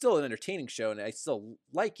 it's still an entertaining show, and I still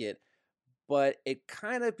like it, but it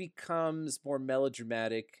kind of becomes more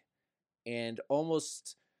melodramatic, and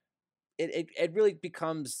almost it really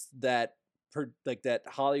becomes that that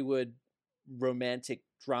Hollywood romantic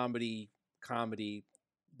dramedy comedy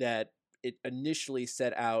that it initially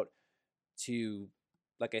set out to,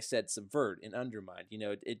 like I said, subvert and undermine. You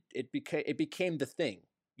know, it became the thing.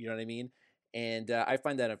 You know what I mean? And I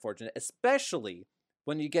find that unfortunate, especially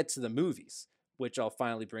when you get to the movies, which I'll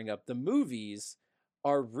finally bring up. The movies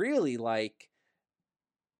are really, like,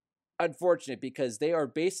 unfortunate because they are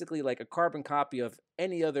basically like a carbon copy of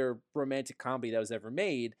any other romantic comedy that was ever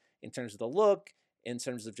made in terms of the look, in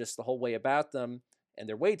terms of just the whole way about them, and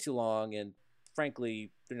they're way too long, and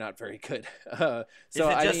frankly, they're not very good. So is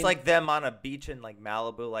it just like them on a beach in, like,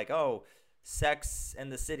 Malibu, like, oh, Sex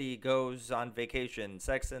and the City goes on vacation,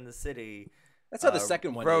 Sex and the City... That's how the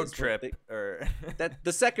second one road is. Trip, or that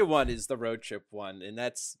the second one is the road trip one, and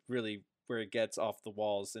that's really where it gets off the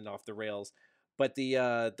walls and off the rails. But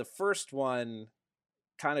the first one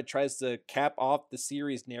kind of tries to cap off the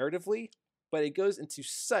series narratively, but it goes into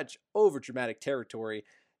such overdramatic territory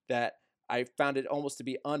that I found it almost to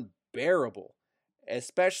be unbearable.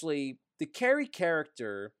 Especially the Carrie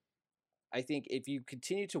character. I think if you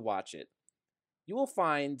continue to watch it, you will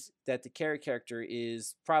find that the Carrie character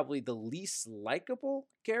is probably the least likable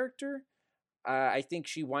character. I think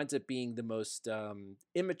she winds up being the most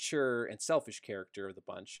immature and selfish character of the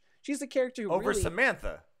bunch. She's the character who over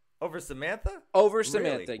Samantha. Over Samantha? Over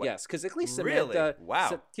Samantha, really? Yes. Because at least Really? Samantha...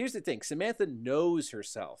 Wow. Here's the thing. Samantha knows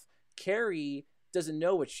herself. Carrie doesn't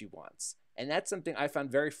know what she wants. And that's something I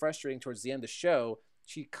found very frustrating towards the end of the show.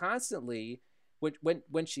 She constantly,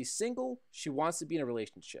 when she's single, she wants to be in a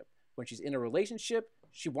relationship. When she's in a relationship,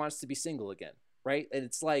 she wants to be single again, right? And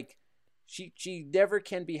it's like she never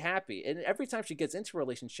can be happy. And every time she gets into a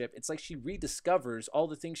relationship, it's like she rediscovers all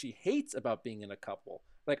the things she hates about being in a couple.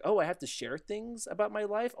 Like, oh, I have to share things about my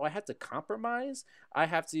life. Oh, I have to compromise. I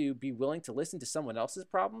have to be willing to listen to someone else's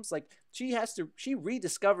problems. Like, she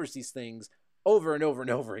rediscovers these things over and over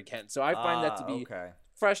and over again. So I find that to be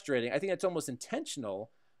frustrating. I think that's almost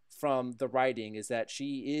intentional from the writing, is that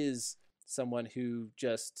she is someone who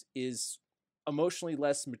just is emotionally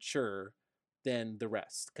less mature than the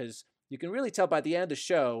rest. Because you can really tell by the end of the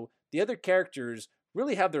show, the other characters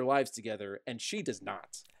really have their lives together, and she does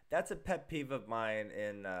not. That's a pet peeve of mine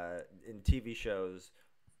in TV shows,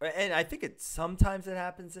 and I think sometimes it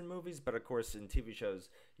happens in movies, but of course in TV shows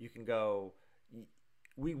you can go,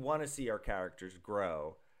 we want to see our characters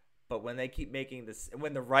grow, but when they keep making this,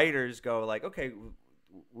 when the writers go like, okay,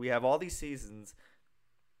 we have all these seasons,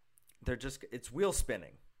 it's wheel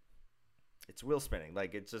spinning. It's wheel spinning,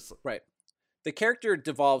 like it's just right. The character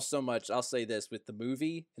devolves so much. I'll say this, with the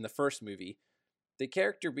movie, in the first movie, the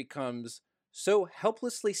character becomes so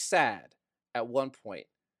helplessly sad at one point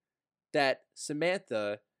that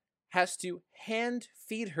Samantha has to hand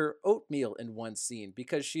feed her oatmeal in one scene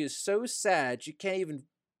because she is so sad she can't even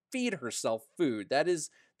feed herself food. That is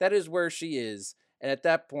where she is. And at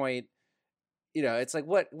that point, you know, it's like,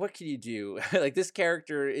 what can you do? Like, this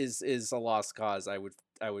character is a lost cause, I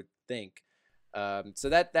would think. So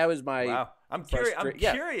that was my wow. I'm curious.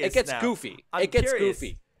 It gets now. goofy. It gets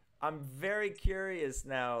goofy. I'm very curious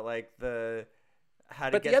now, like how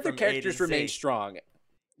to but get the other from characters A to remain Z. strong.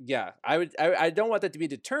 Yeah, I don't want that to be a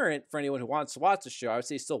deterrent for anyone who wants to watch the show. I would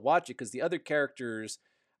say still watch it, because the other characters,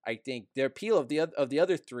 I think their appeal of the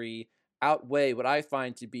other three outweigh what I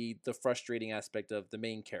find to be the frustrating aspect of the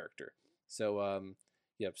main character. So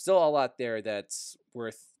still a lot there that's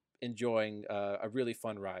worth enjoying, a really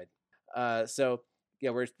fun ride. So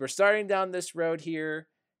we're starting down this road here,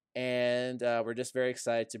 and we're just very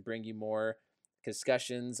excited to bring you more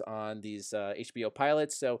discussions on these HBO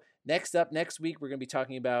pilots. So next week, we're going to be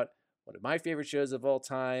talking about one of my favorite shows of all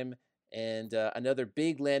time, and another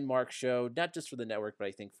big landmark show, not just for the network, but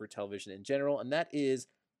I think for television in general, and that is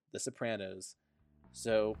The Sopranos.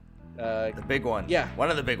 So the big one. Yeah. One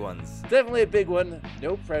of the big ones. Definitely a big one.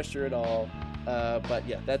 No pressure at all. But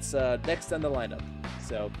yeah, that's next on the lineup.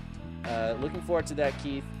 So looking forward to that,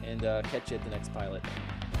 Keith, and catch you at the next pilot.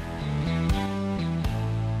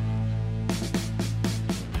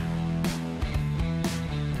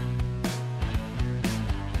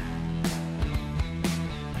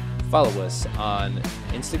 Follow us on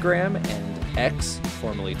Instagram and X,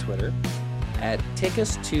 formerly Twitter, at Take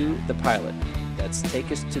Us to the Pilot. That's Take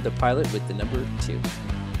Us to the Pilot with the number 2.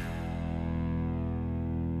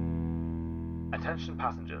 Attention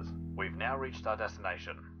passengers, we've now reached our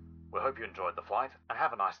destination. We hope you enjoyed the flight and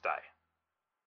have a nice day.